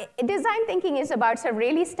 Design thinking is about sort of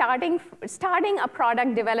really starting a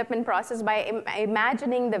product development process by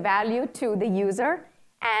imagining the value to the user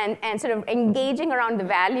and sort of engaging around the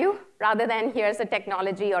value rather than here's a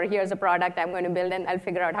technology or here's a product I'm going to build and I'll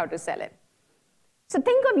figure out how to sell it. So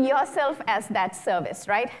think of yourself as that service,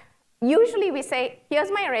 right? Usually we say, here's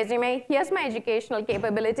my resume, here's my educational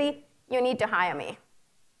capability, you need to hire me.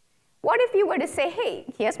 What if you were to say, hey,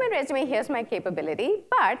 here's my resume, here's my capability,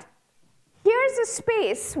 but here's a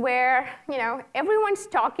space where everyone's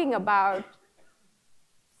talking about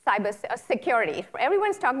cyber security.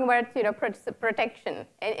 Everyone's talking about protection,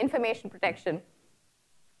 information protection.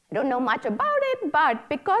 I don't know much about it, but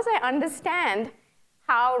because I understand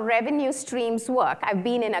how revenue streams work, I've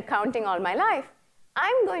been in accounting all my life,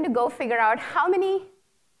 I'm going to go figure out how many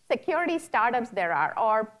security startups there are,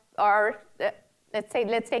 or let's take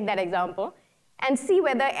that example, and see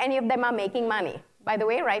whether any of them are making money. By the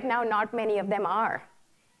way, right now, not many of them are.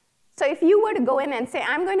 So if you were to go in and say,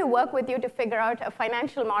 I'm going to work with you to figure out a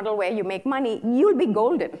financial model where you make money, you'll be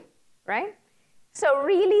golden, right? So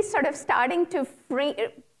really sort of starting to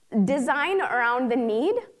design around the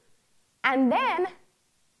need, and then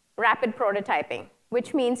rapid prototyping,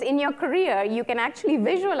 which means in your career, you can actually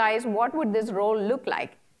visualize what would this role look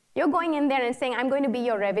like. You're going in there and saying, I'm going to be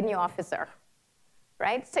your revenue officer,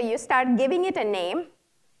 right? So you start giving it a name,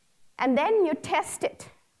 and then you test it,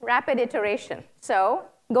 rapid iteration. So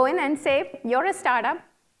go in and say, you're a startup.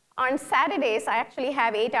 On Saturdays, I actually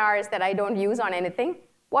have 8 hours that I don't use on anything.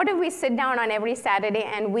 What if we sit down on every Saturday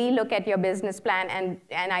and we look at your business plan and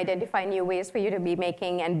identify new ways for you to be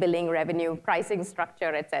making and billing revenue, pricing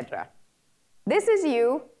structure, et cetera? This is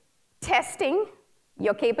you testing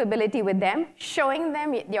your capability with them, showing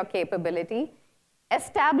them your capability,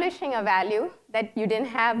 establishing a value that you didn't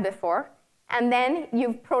have before, And then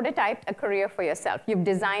you've prototyped a career for yourself. You've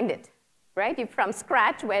designed it, right? You, from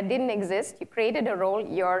scratch, where it didn't exist, you created a role.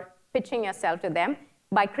 You're pitching yourself to them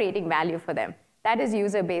by creating value for them. That is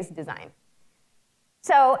user-based design.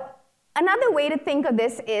 So another way to think of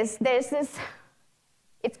this is there's this,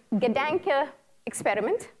 it's Gedanke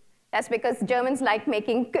experiment. That's because Germans like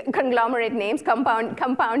making conglomerate names,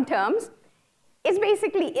 compound terms. It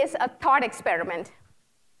basically is a thought experiment.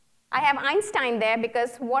 I have Einstein there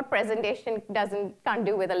because what presentation can't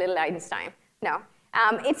do with a little Einstein? No,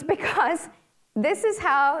 it's because this is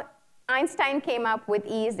how Einstein came up with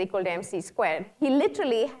E is equal to mc squared. He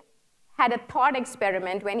literally had a thought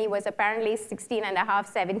experiment when he was apparently 16 and a half,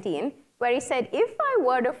 17, where he said, if I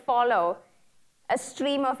were to follow a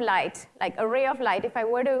stream of light, like a ray of light, if I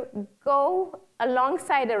were to go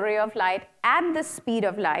alongside a ray of light at the speed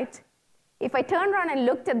of light, if I turned around and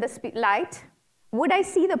looked at the light, would I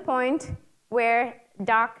see the point where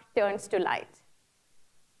dark turns to light?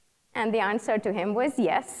 And the answer to him was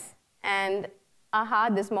yes. And aha,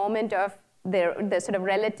 this moment of the sort of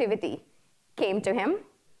relativity came to him.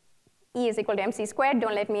 E is equal to mc squared.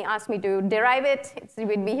 Don't let me ask me to derive it.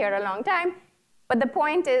 We'd be here a long time. But the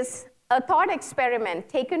point is, a thought experiment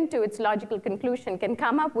taken to its logical conclusion can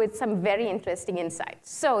come up with some very interesting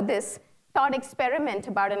insights. So this thought experiment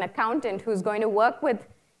about an accountant who's going to work with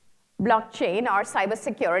blockchain or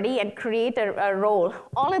cybersecurity and create a role,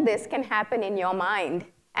 all of this can happen in your mind.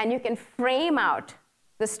 And you can frame out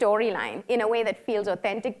the storyline in a way that feels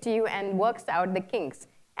authentic to you and works out the kinks.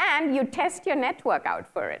 And you test your network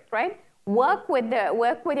out for it, right? Work with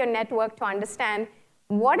your network to understand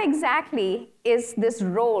what exactly is this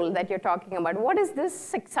role that you're talking about. What is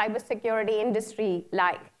this cybersecurity industry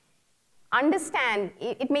like? Understand,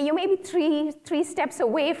 you may be three steps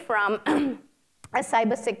away from a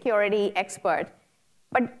cybersecurity expert,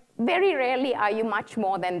 but very rarely are you much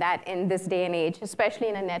more than that in this day and age, especially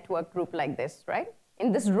in a network group like this, right?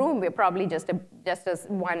 In this room, we're probably just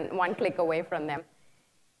one click away from them.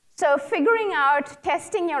 So figuring out,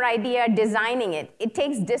 testing your idea, designing it, it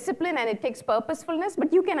takes discipline and it takes purposefulness,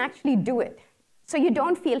 but you can actually do it. So you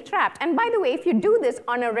don't feel trapped. And by the way, if you do this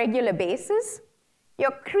on a regular basis,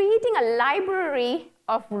 you're creating a library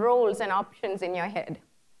of roles and options in your head,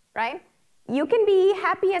 right? You can be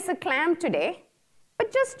happy as a clam today,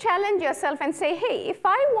 but just challenge yourself and say, hey, if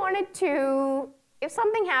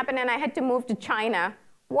something happened and I had to move to China,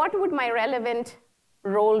 what would my relevant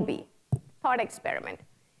role be? Thought experiment.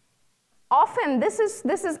 Often,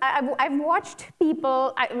 I've watched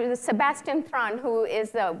people, Sebastian Thrun, who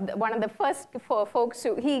is one of the first folks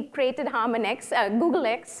he created HarmonX, Google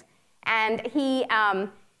X, and he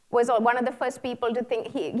was one of the first people to think,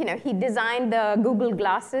 he designed the Google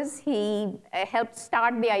glasses. He helped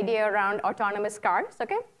start the idea around autonomous cars,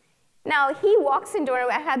 okay? Now, he walks into,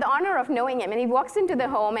 I had the honor of knowing him, and he walks into the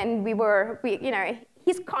home, and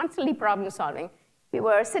he's constantly problem solving. We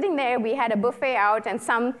were sitting there, we had a buffet out, and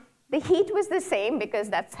the heat was the same because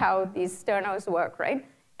that's how these sternos work, right?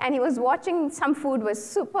 And he was watching, some food was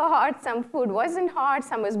super hot, some food wasn't hot,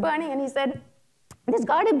 some was burning, and he said, there's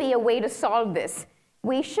got to be a way to solve this.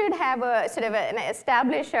 We should have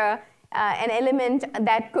establish an element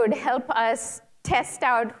that could help us test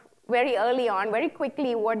out very early on, very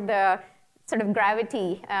quickly, what the sort of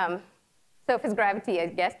gravity, surface gravity, I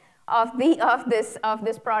guess, of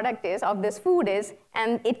this product is, of this food is,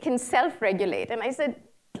 and it can self-regulate. And I said,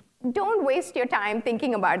 don't waste your time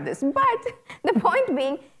thinking about this. But the point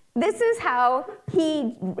being, this is how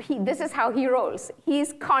he rolls.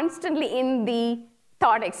 He's constantly in the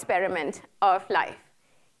thought experiment of life.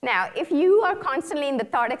 Now, if you are constantly in the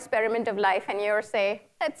thought experiment of life and you're say,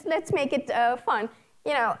 let's make it fun,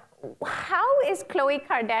 how is Khloe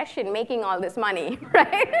Kardashian making all this money,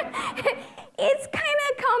 right? It's kind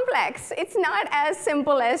of complex. It's not as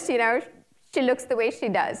simple as, she looks the way she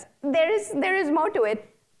does. There is more to it.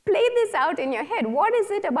 Play this out in your head. What is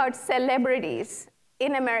it about celebrities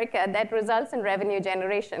in America that results in revenue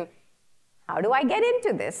generation? How do I get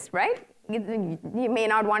into this, right? You may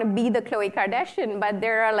not want to be the Khloe Kardashian, but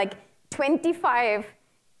there are like 25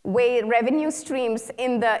 revenue streams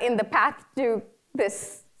in the path to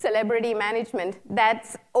this celebrity management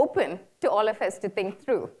that's open to all of us to think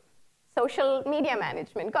through. Social media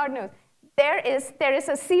management, God knows. There is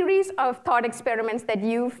a series of thought experiments that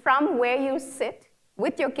you, from where you sit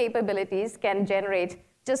with your capabilities, can generate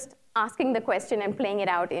just asking the question and playing it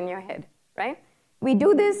out in your head, right? We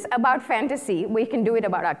do this about fantasy. We can do it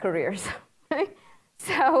about our careers, right?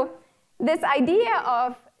 So this idea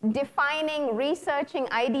of defining, researching,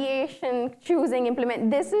 ideation, choosing, implement,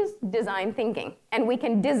 this is design thinking. And we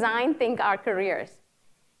can design think our careers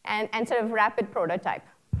and sort of rapid prototype.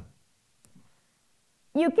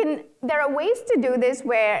 there are ways to do this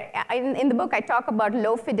where, in the book, I talk about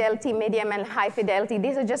low fidelity, medium, and high fidelity.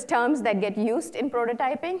 These are just terms that get used in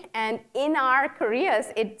prototyping. And in our careers,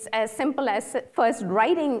 it's as simple as first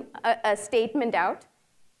writing a statement out,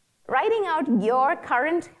 writing out your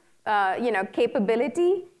current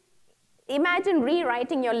capability. Imagine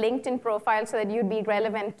rewriting your LinkedIn profile so that you'd be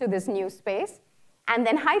relevant to this new space. And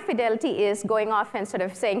then high fidelity is going off and sort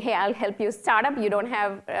of saying, hey, I'll help you start up. You don't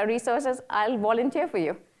have resources. I'll volunteer for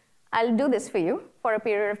you. I'll do this for you for a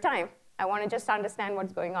period of time. I want to just understand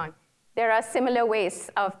what's going on. There are similar ways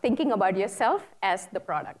of thinking about yourself as the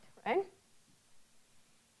product, right?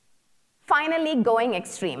 Finally, going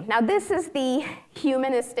extreme. Now, this is the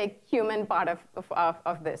human part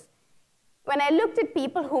of this. When I looked at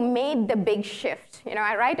people who made the big shift,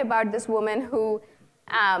 I write about this woman who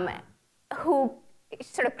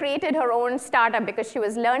sort of created her own startup because she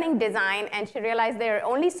was learning design, and she realized there are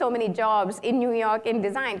only so many jobs in New York in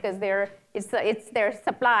design because it's their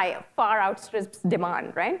supply far outstrips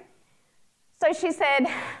demand, right? So she said,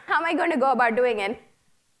 how am I going to go about doing it?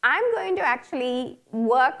 I'm going to actually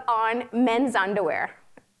work on men's underwear.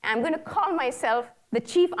 I'm going to call myself the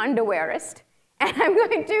chief underwearist, and I'm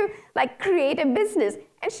going to create a business.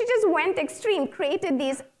 And she just went extreme, created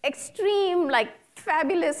these extreme,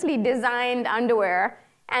 fabulously designed underwear,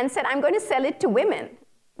 and said, I'm going to sell it to women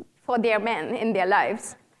for their men in their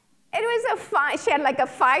lives. It was she had a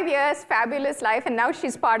 5 years fabulous life, and now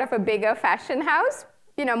she's part of a bigger fashion house.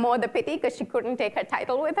 More the pity, because she couldn't take her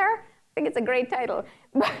title with her. I think it's a great title.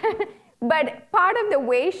 But part of the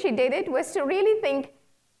way she did it was to really think,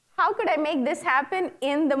 how could I make this happen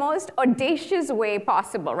in the most audacious way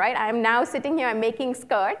possible, right? I'm now sitting here, I'm making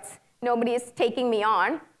skirts. Nobody is taking me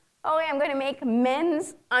on. Oh, I'm going to make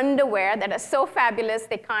men's underwear that are so fabulous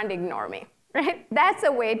they can't ignore me, right? That's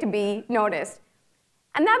a way to be noticed.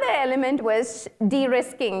 Another element was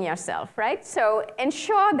de-risking yourself, right? So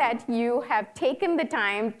ensure that you have taken the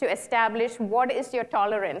time to establish what is your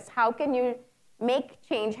tolerance. How can you make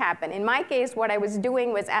change happen? In my case, what I was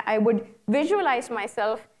doing was I would visualize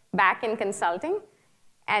myself back in consulting,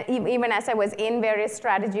 even as I was in various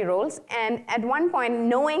strategy roles. And at one point,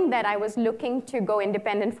 knowing that I was looking to go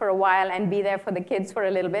independent for a while and be there for the kids for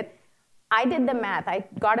a little bit, I did the math. I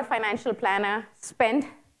got a financial planner, spent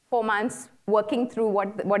 4 months working through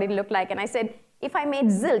what it looked like. And I said, if I made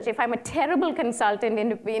zilch, if I'm a terrible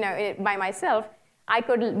consultant by myself,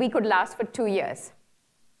 we could last for 2 years.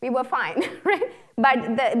 We were fine, right?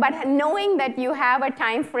 But knowing that you have a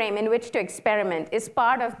time frame in which to experiment is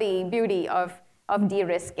part of the beauty of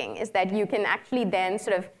de-risking, is that you can actually then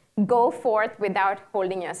sort of go forth without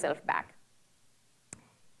holding yourself back.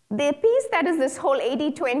 The piece that is this whole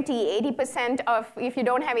 80-20, 80% of, if you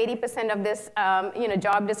don't have 80% of this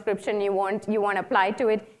job description you want to apply to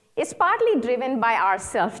it, is partly driven by our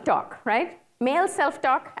self-talk, right? Male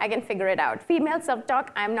self-talk, I can figure it out. Female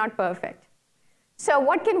self-talk, I'm not perfect. So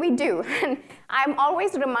what can we do? And I'm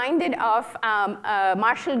always reminded of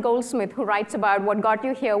Marshall Goldsmith, who writes about what got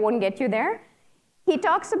you here won't get you there. He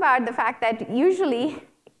talks about the fact that usually,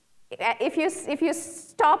 if you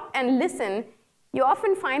stop and listen, you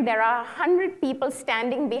often find there are 100 people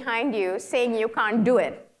standing behind you saying you can't do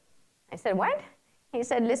it. I said, what? He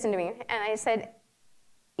said, listen to me. And I said,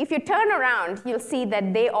 if you turn around, you'll see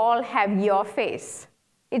that they all have your face.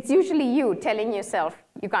 It's usually you telling yourself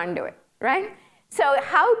you can't do it, right? So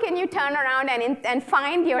how can you turn around and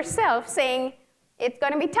find yourself saying, it's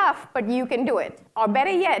going to be tough, but you can do it? Or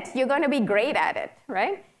better yet, you're going to be great at it,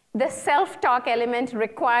 right? The self-talk element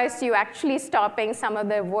requires you actually stopping some of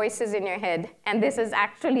the voices in your head. And this is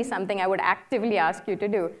actually something I would actively ask you to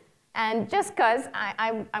do. And just because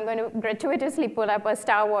I'm going to gratuitously pull up a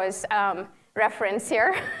Star Wars reference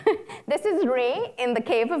here. This is Rey in the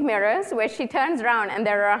Cave of Mirrors, where she turns around and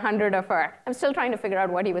there are 100 of her. I'm still trying to figure out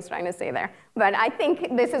what he was trying to say there. But I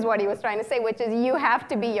think this is what he was trying to say, which is you have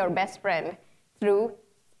to be your best friend through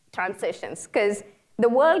transitions. Because the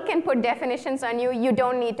world can put definitions on you. You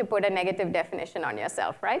don't need to put a negative definition on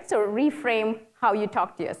yourself, right? So reframe how you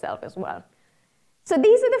talk to yourself as well. So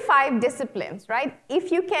these are the 5 disciplines, right?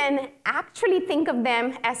 If you can actually think of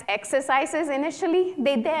them as exercises initially,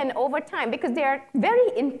 they then, over time, because they are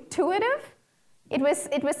very intuitive, I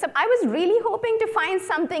was really hoping to find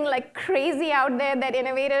something like crazy out there that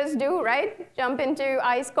innovators do, right? Jump into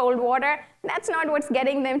ice cold water. That's not what's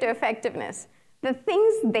getting them to effectiveness. The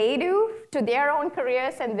things they do to their own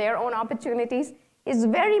careers and their own opportunities is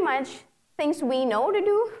very much things we know to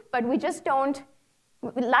do, but we just don't.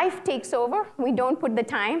 Life takes over. We don't put the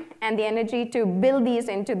time and the energy to build these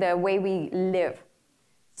into the way we live.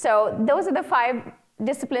 So those are the 5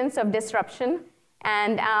 disciplines of disruption.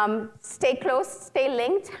 And stay close, stay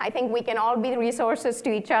linked. I think we can all be resources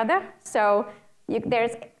to each other. So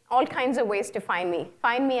there's all kinds of ways to find me.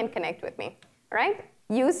 Find me and connect with me, right?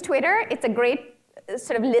 Use Twitter. It's a great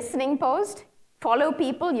sort of listening post. Follow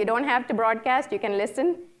people. You don't have to broadcast. You can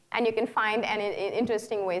listen, and you can find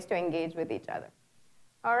interesting ways to engage with each other.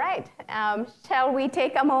 All right. Shall we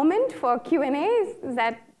take a moment for Q&A?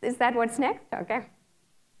 Is that what's next? OK.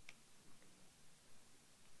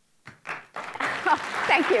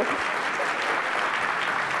 Thank you.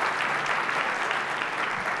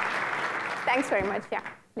 Thanks very much. Yeah,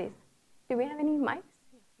 please. Do we have any mics?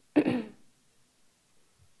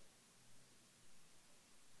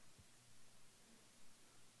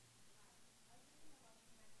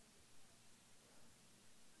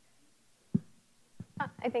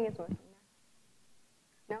 I think it's working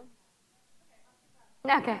now.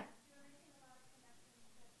 No? OK.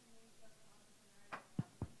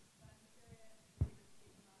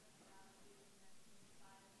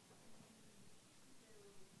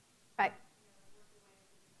 Right.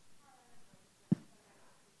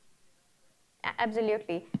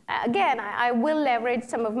 Absolutely. Again, I will leverage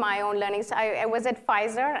some of my own learnings. I was at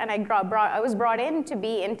Pfizer, and I was brought in to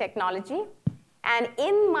be in technology. And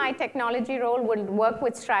in my technology role, would work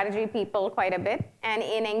with strategy people quite a bit. And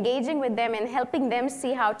in engaging with them and helping them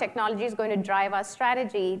see how technology is going to drive our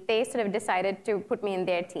strategy, they sort of decided to put me in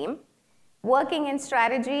their team. Working in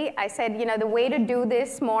strategy, I said, the way to do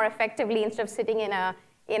this more effectively, instead of sitting in a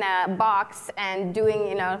box and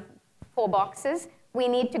doing 4 boxes, we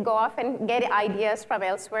need to go off and get ideas from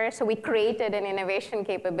elsewhere. So we created an innovation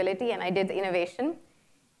capability, and I did innovation.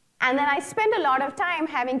 And then I spent a lot of time,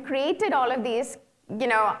 having created all of these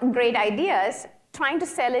great ideas, trying to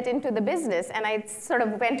sell it into the business. And I sort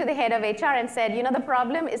of went to the head of HR and said, the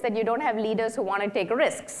problem is that you don't have leaders who want to take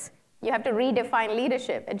risks. You have to redefine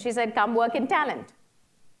leadership. And she said, come work in talent.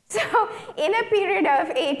 So in a period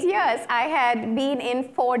of 8 years, I had been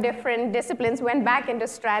in 4 different disciplines, went back into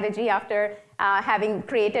strategy after having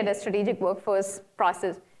created a strategic workforce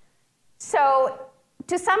process. So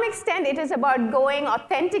to some extent, it is about going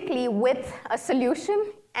authentically with a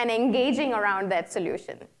solution and engaging around that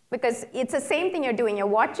solution. Because it's the same thing you're doing. You're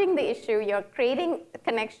watching the issue. You're creating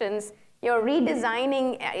connections. You're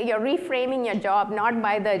redesigning. You're reframing your job, not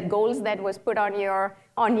by the goals that was put on your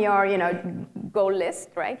goal list,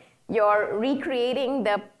 right? You're recreating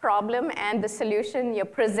the problem and the solution. You're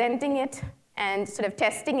presenting it and sort of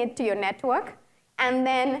testing it to your network. And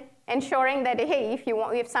then ensuring that, hey,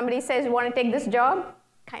 if somebody says you want to take this job,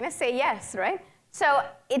 kind of say yes, right? So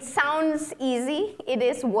it sounds easy. It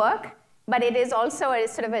is work. But it is also a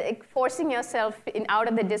sort of forcing yourself out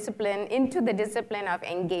of the discipline into the discipline of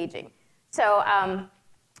engaging. So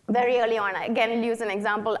very early on, again, I'll use an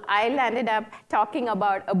example. I landed up talking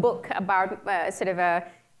about a book about Jhumpa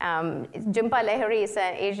Lahiri is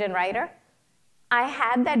an Asian writer. I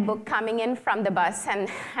had that book coming in from the bus, and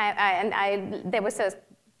there was a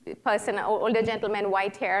person, an older gentleman,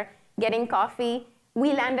 white hair, getting coffee.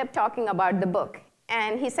 We landed up talking about the book.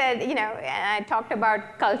 And he said, and I talked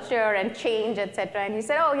about culture and change, et cetera. And he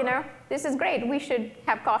said, oh, this is great. We should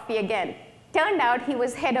have coffee again. Turned out he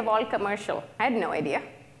was head of all commercial. I had no idea.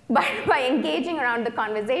 But by engaging around the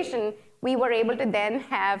conversation, we were able to then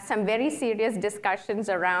have some very serious discussions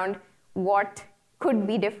around what could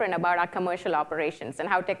be different about our commercial operations and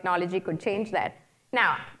how technology could change that.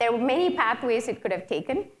 Now, there were many pathways it could have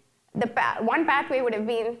taken. One pathway would have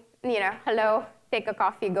been, hello, take a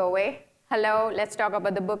coffee, go away. Hello, let's talk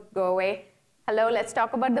about the book, go away. Hello, let's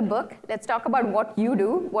talk about the book. Let's talk about what you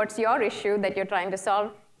do. What's your issue that you're trying to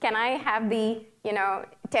solve? Can I have the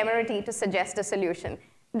temerity to suggest a solution?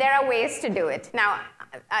 There are ways to do it. Now,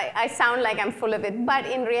 I sound like I'm full of it, but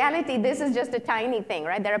in reality, this is just a tiny thing,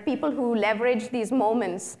 right? There are people who leverage these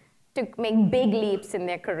moments to make big leaps in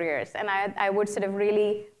their careers. And I would sort of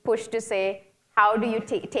really push to say, how do you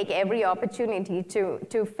take every opportunity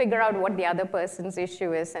to figure out what the other person's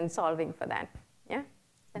issue is and solving for that? Yeah?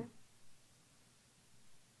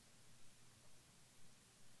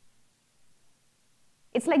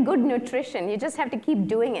 It's like good nutrition. You just have to keep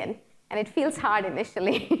doing it. And it feels hard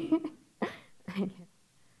initially. Thank you.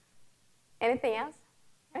 Anything else?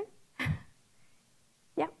 Right?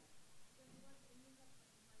 Yeah?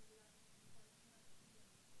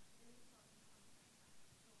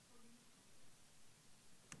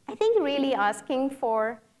 I think really asking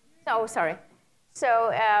for, sorry.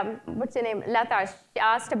 So what's her name? Lata, she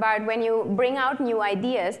asked about when you bring out new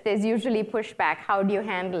ideas, there's usually pushback. How do you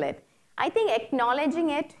handle it? I think acknowledging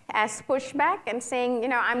it as pushback and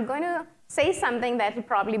saying, I'm going to say something that will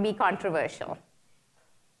probably be controversial.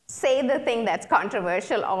 Say the thing that's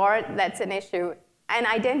controversial or that's an issue. and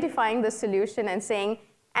identifying the solution and saying,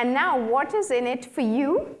 and now what is in it for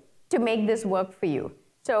you to make this work for you?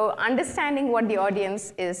 So understanding what the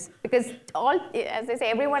audience is, because as I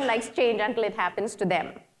say, everyone likes change until it happens to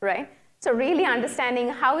them, right? So really understanding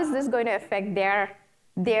how is this going to affect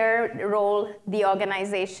their role, the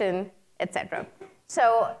organization, et cetera.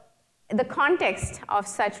 So the context of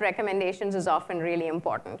such recommendations is often really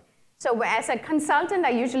important. So as a consultant,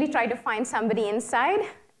 I usually try to find somebody inside,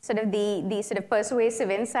 sort of the sort of persuasive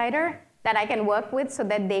insider that I can work with so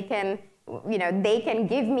that they can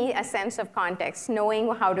give me a sense of context,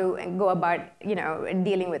 knowing how to go about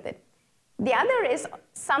dealing with it. The other is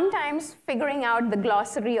sometimes figuring out the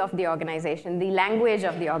glossary of the organization, the language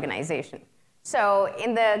of the organization. So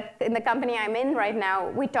in the company I'm in right now,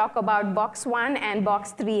 we talk about box 1 and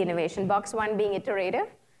box 3 innovation, box 1 being iterative,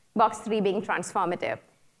 box 3 being transformative.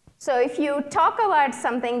 So if you talk about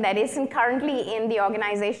something that isn't currently in the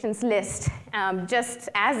organization's list, just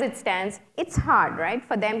as it stands, it's hard, right,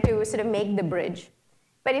 for them to sort of make the bridge.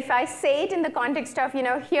 But if I say it in the context of,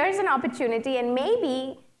 here's an opportunity, and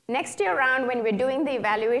maybe next year around when we're doing the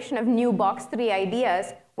evaluation of new box 3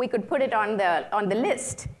 ideas, we could put it on the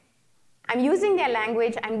list. I'm using their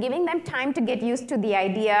language. I'm giving them time to get used to the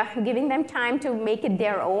idea, giving them time to make it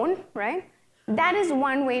their own, right? That is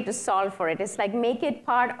one way to solve for it. It's like make it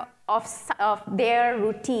part of their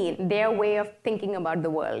routine, their way of thinking about the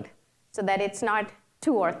world, so that it's not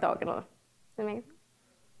too orthogonal.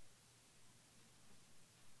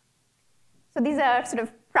 So these are sort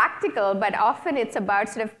of practical, but often it's about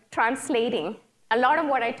sort of translating. A lot of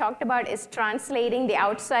what I talked about is translating the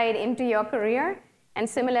outside into your career, and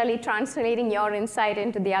similarly translating your insight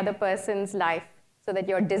into the other person's life so that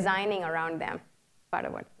you're designing around them, part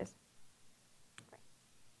of what it is.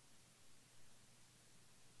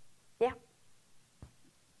 Yeah?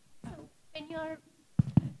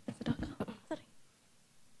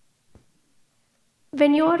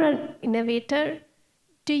 When you're an innovator,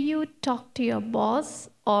 do you talk to your boss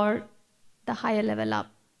or the higher level up?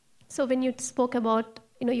 So when you spoke about,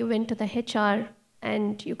 you went to the HR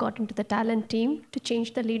and you got into the talent team to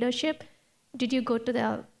change the leadership, did you go to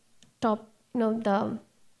the top, the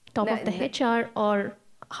top of the HR, or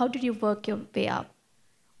how did you work your way up?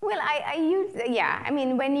 Well, I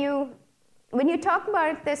mean, when you talk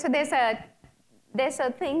about this, so there's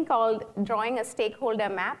a thing called drawing a stakeholder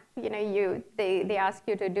map. They ask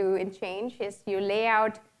you to do in change is you lay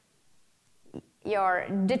out your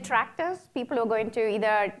detractors, people who are going to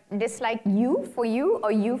either dislike you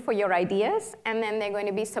or you for your ideas, and then they're going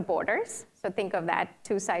to be supporters. So think of that,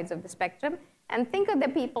 2 sides of the spectrum. And think of the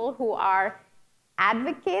people who are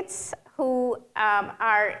advocates, who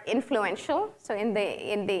are influential, so in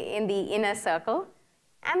the inner circle.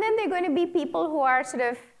 And then they're going to be people who are sort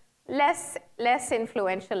of less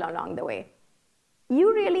influential along the way.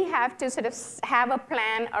 You really have to sort of have a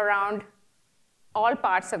plan around all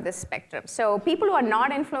parts of this spectrum. So people who are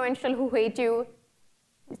not influential, who hate you,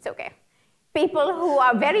 it's okay. People who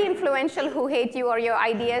are very influential, who hate you or your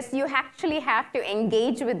ideas, you actually have to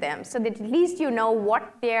engage with them so that at least you know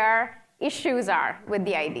what their issues are with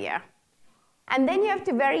the idea. And then you have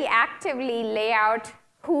to very actively lay out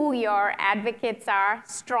who your advocates are,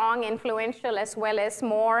 strong, influential, as well as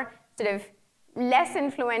more sort of less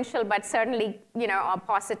influential, but certainly are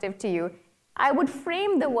positive to you. I would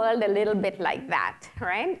frame the world a little bit like that,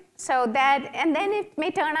 right? So that, and then it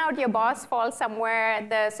may turn out your boss falls somewhere,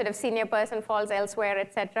 the sort of senior person falls elsewhere,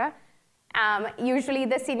 et cetera. Usually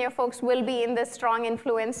the senior folks will be in the strong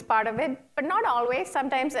influence part of it, but not always.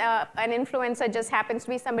 Sometimes an influencer just happens to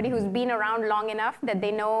be somebody who's been around long enough that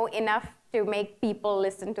they know enough to make people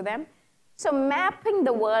listen to them. So mapping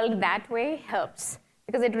the world that way helps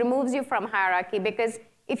because it removes you from hierarchy. Because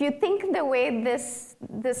if you think the way this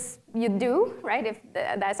you do, right,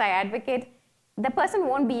 as I advocate, the person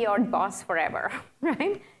won't be your boss forever,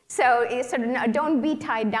 right? So don't be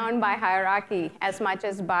tied down by hierarchy as much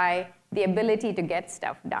as by the ability to get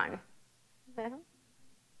stuff done.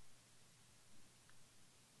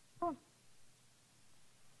 Cool.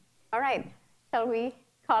 All right, shall we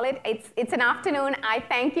call it? It's an afternoon. I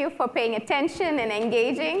thank you for paying attention and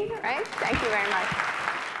engaging, right? Thank you very much.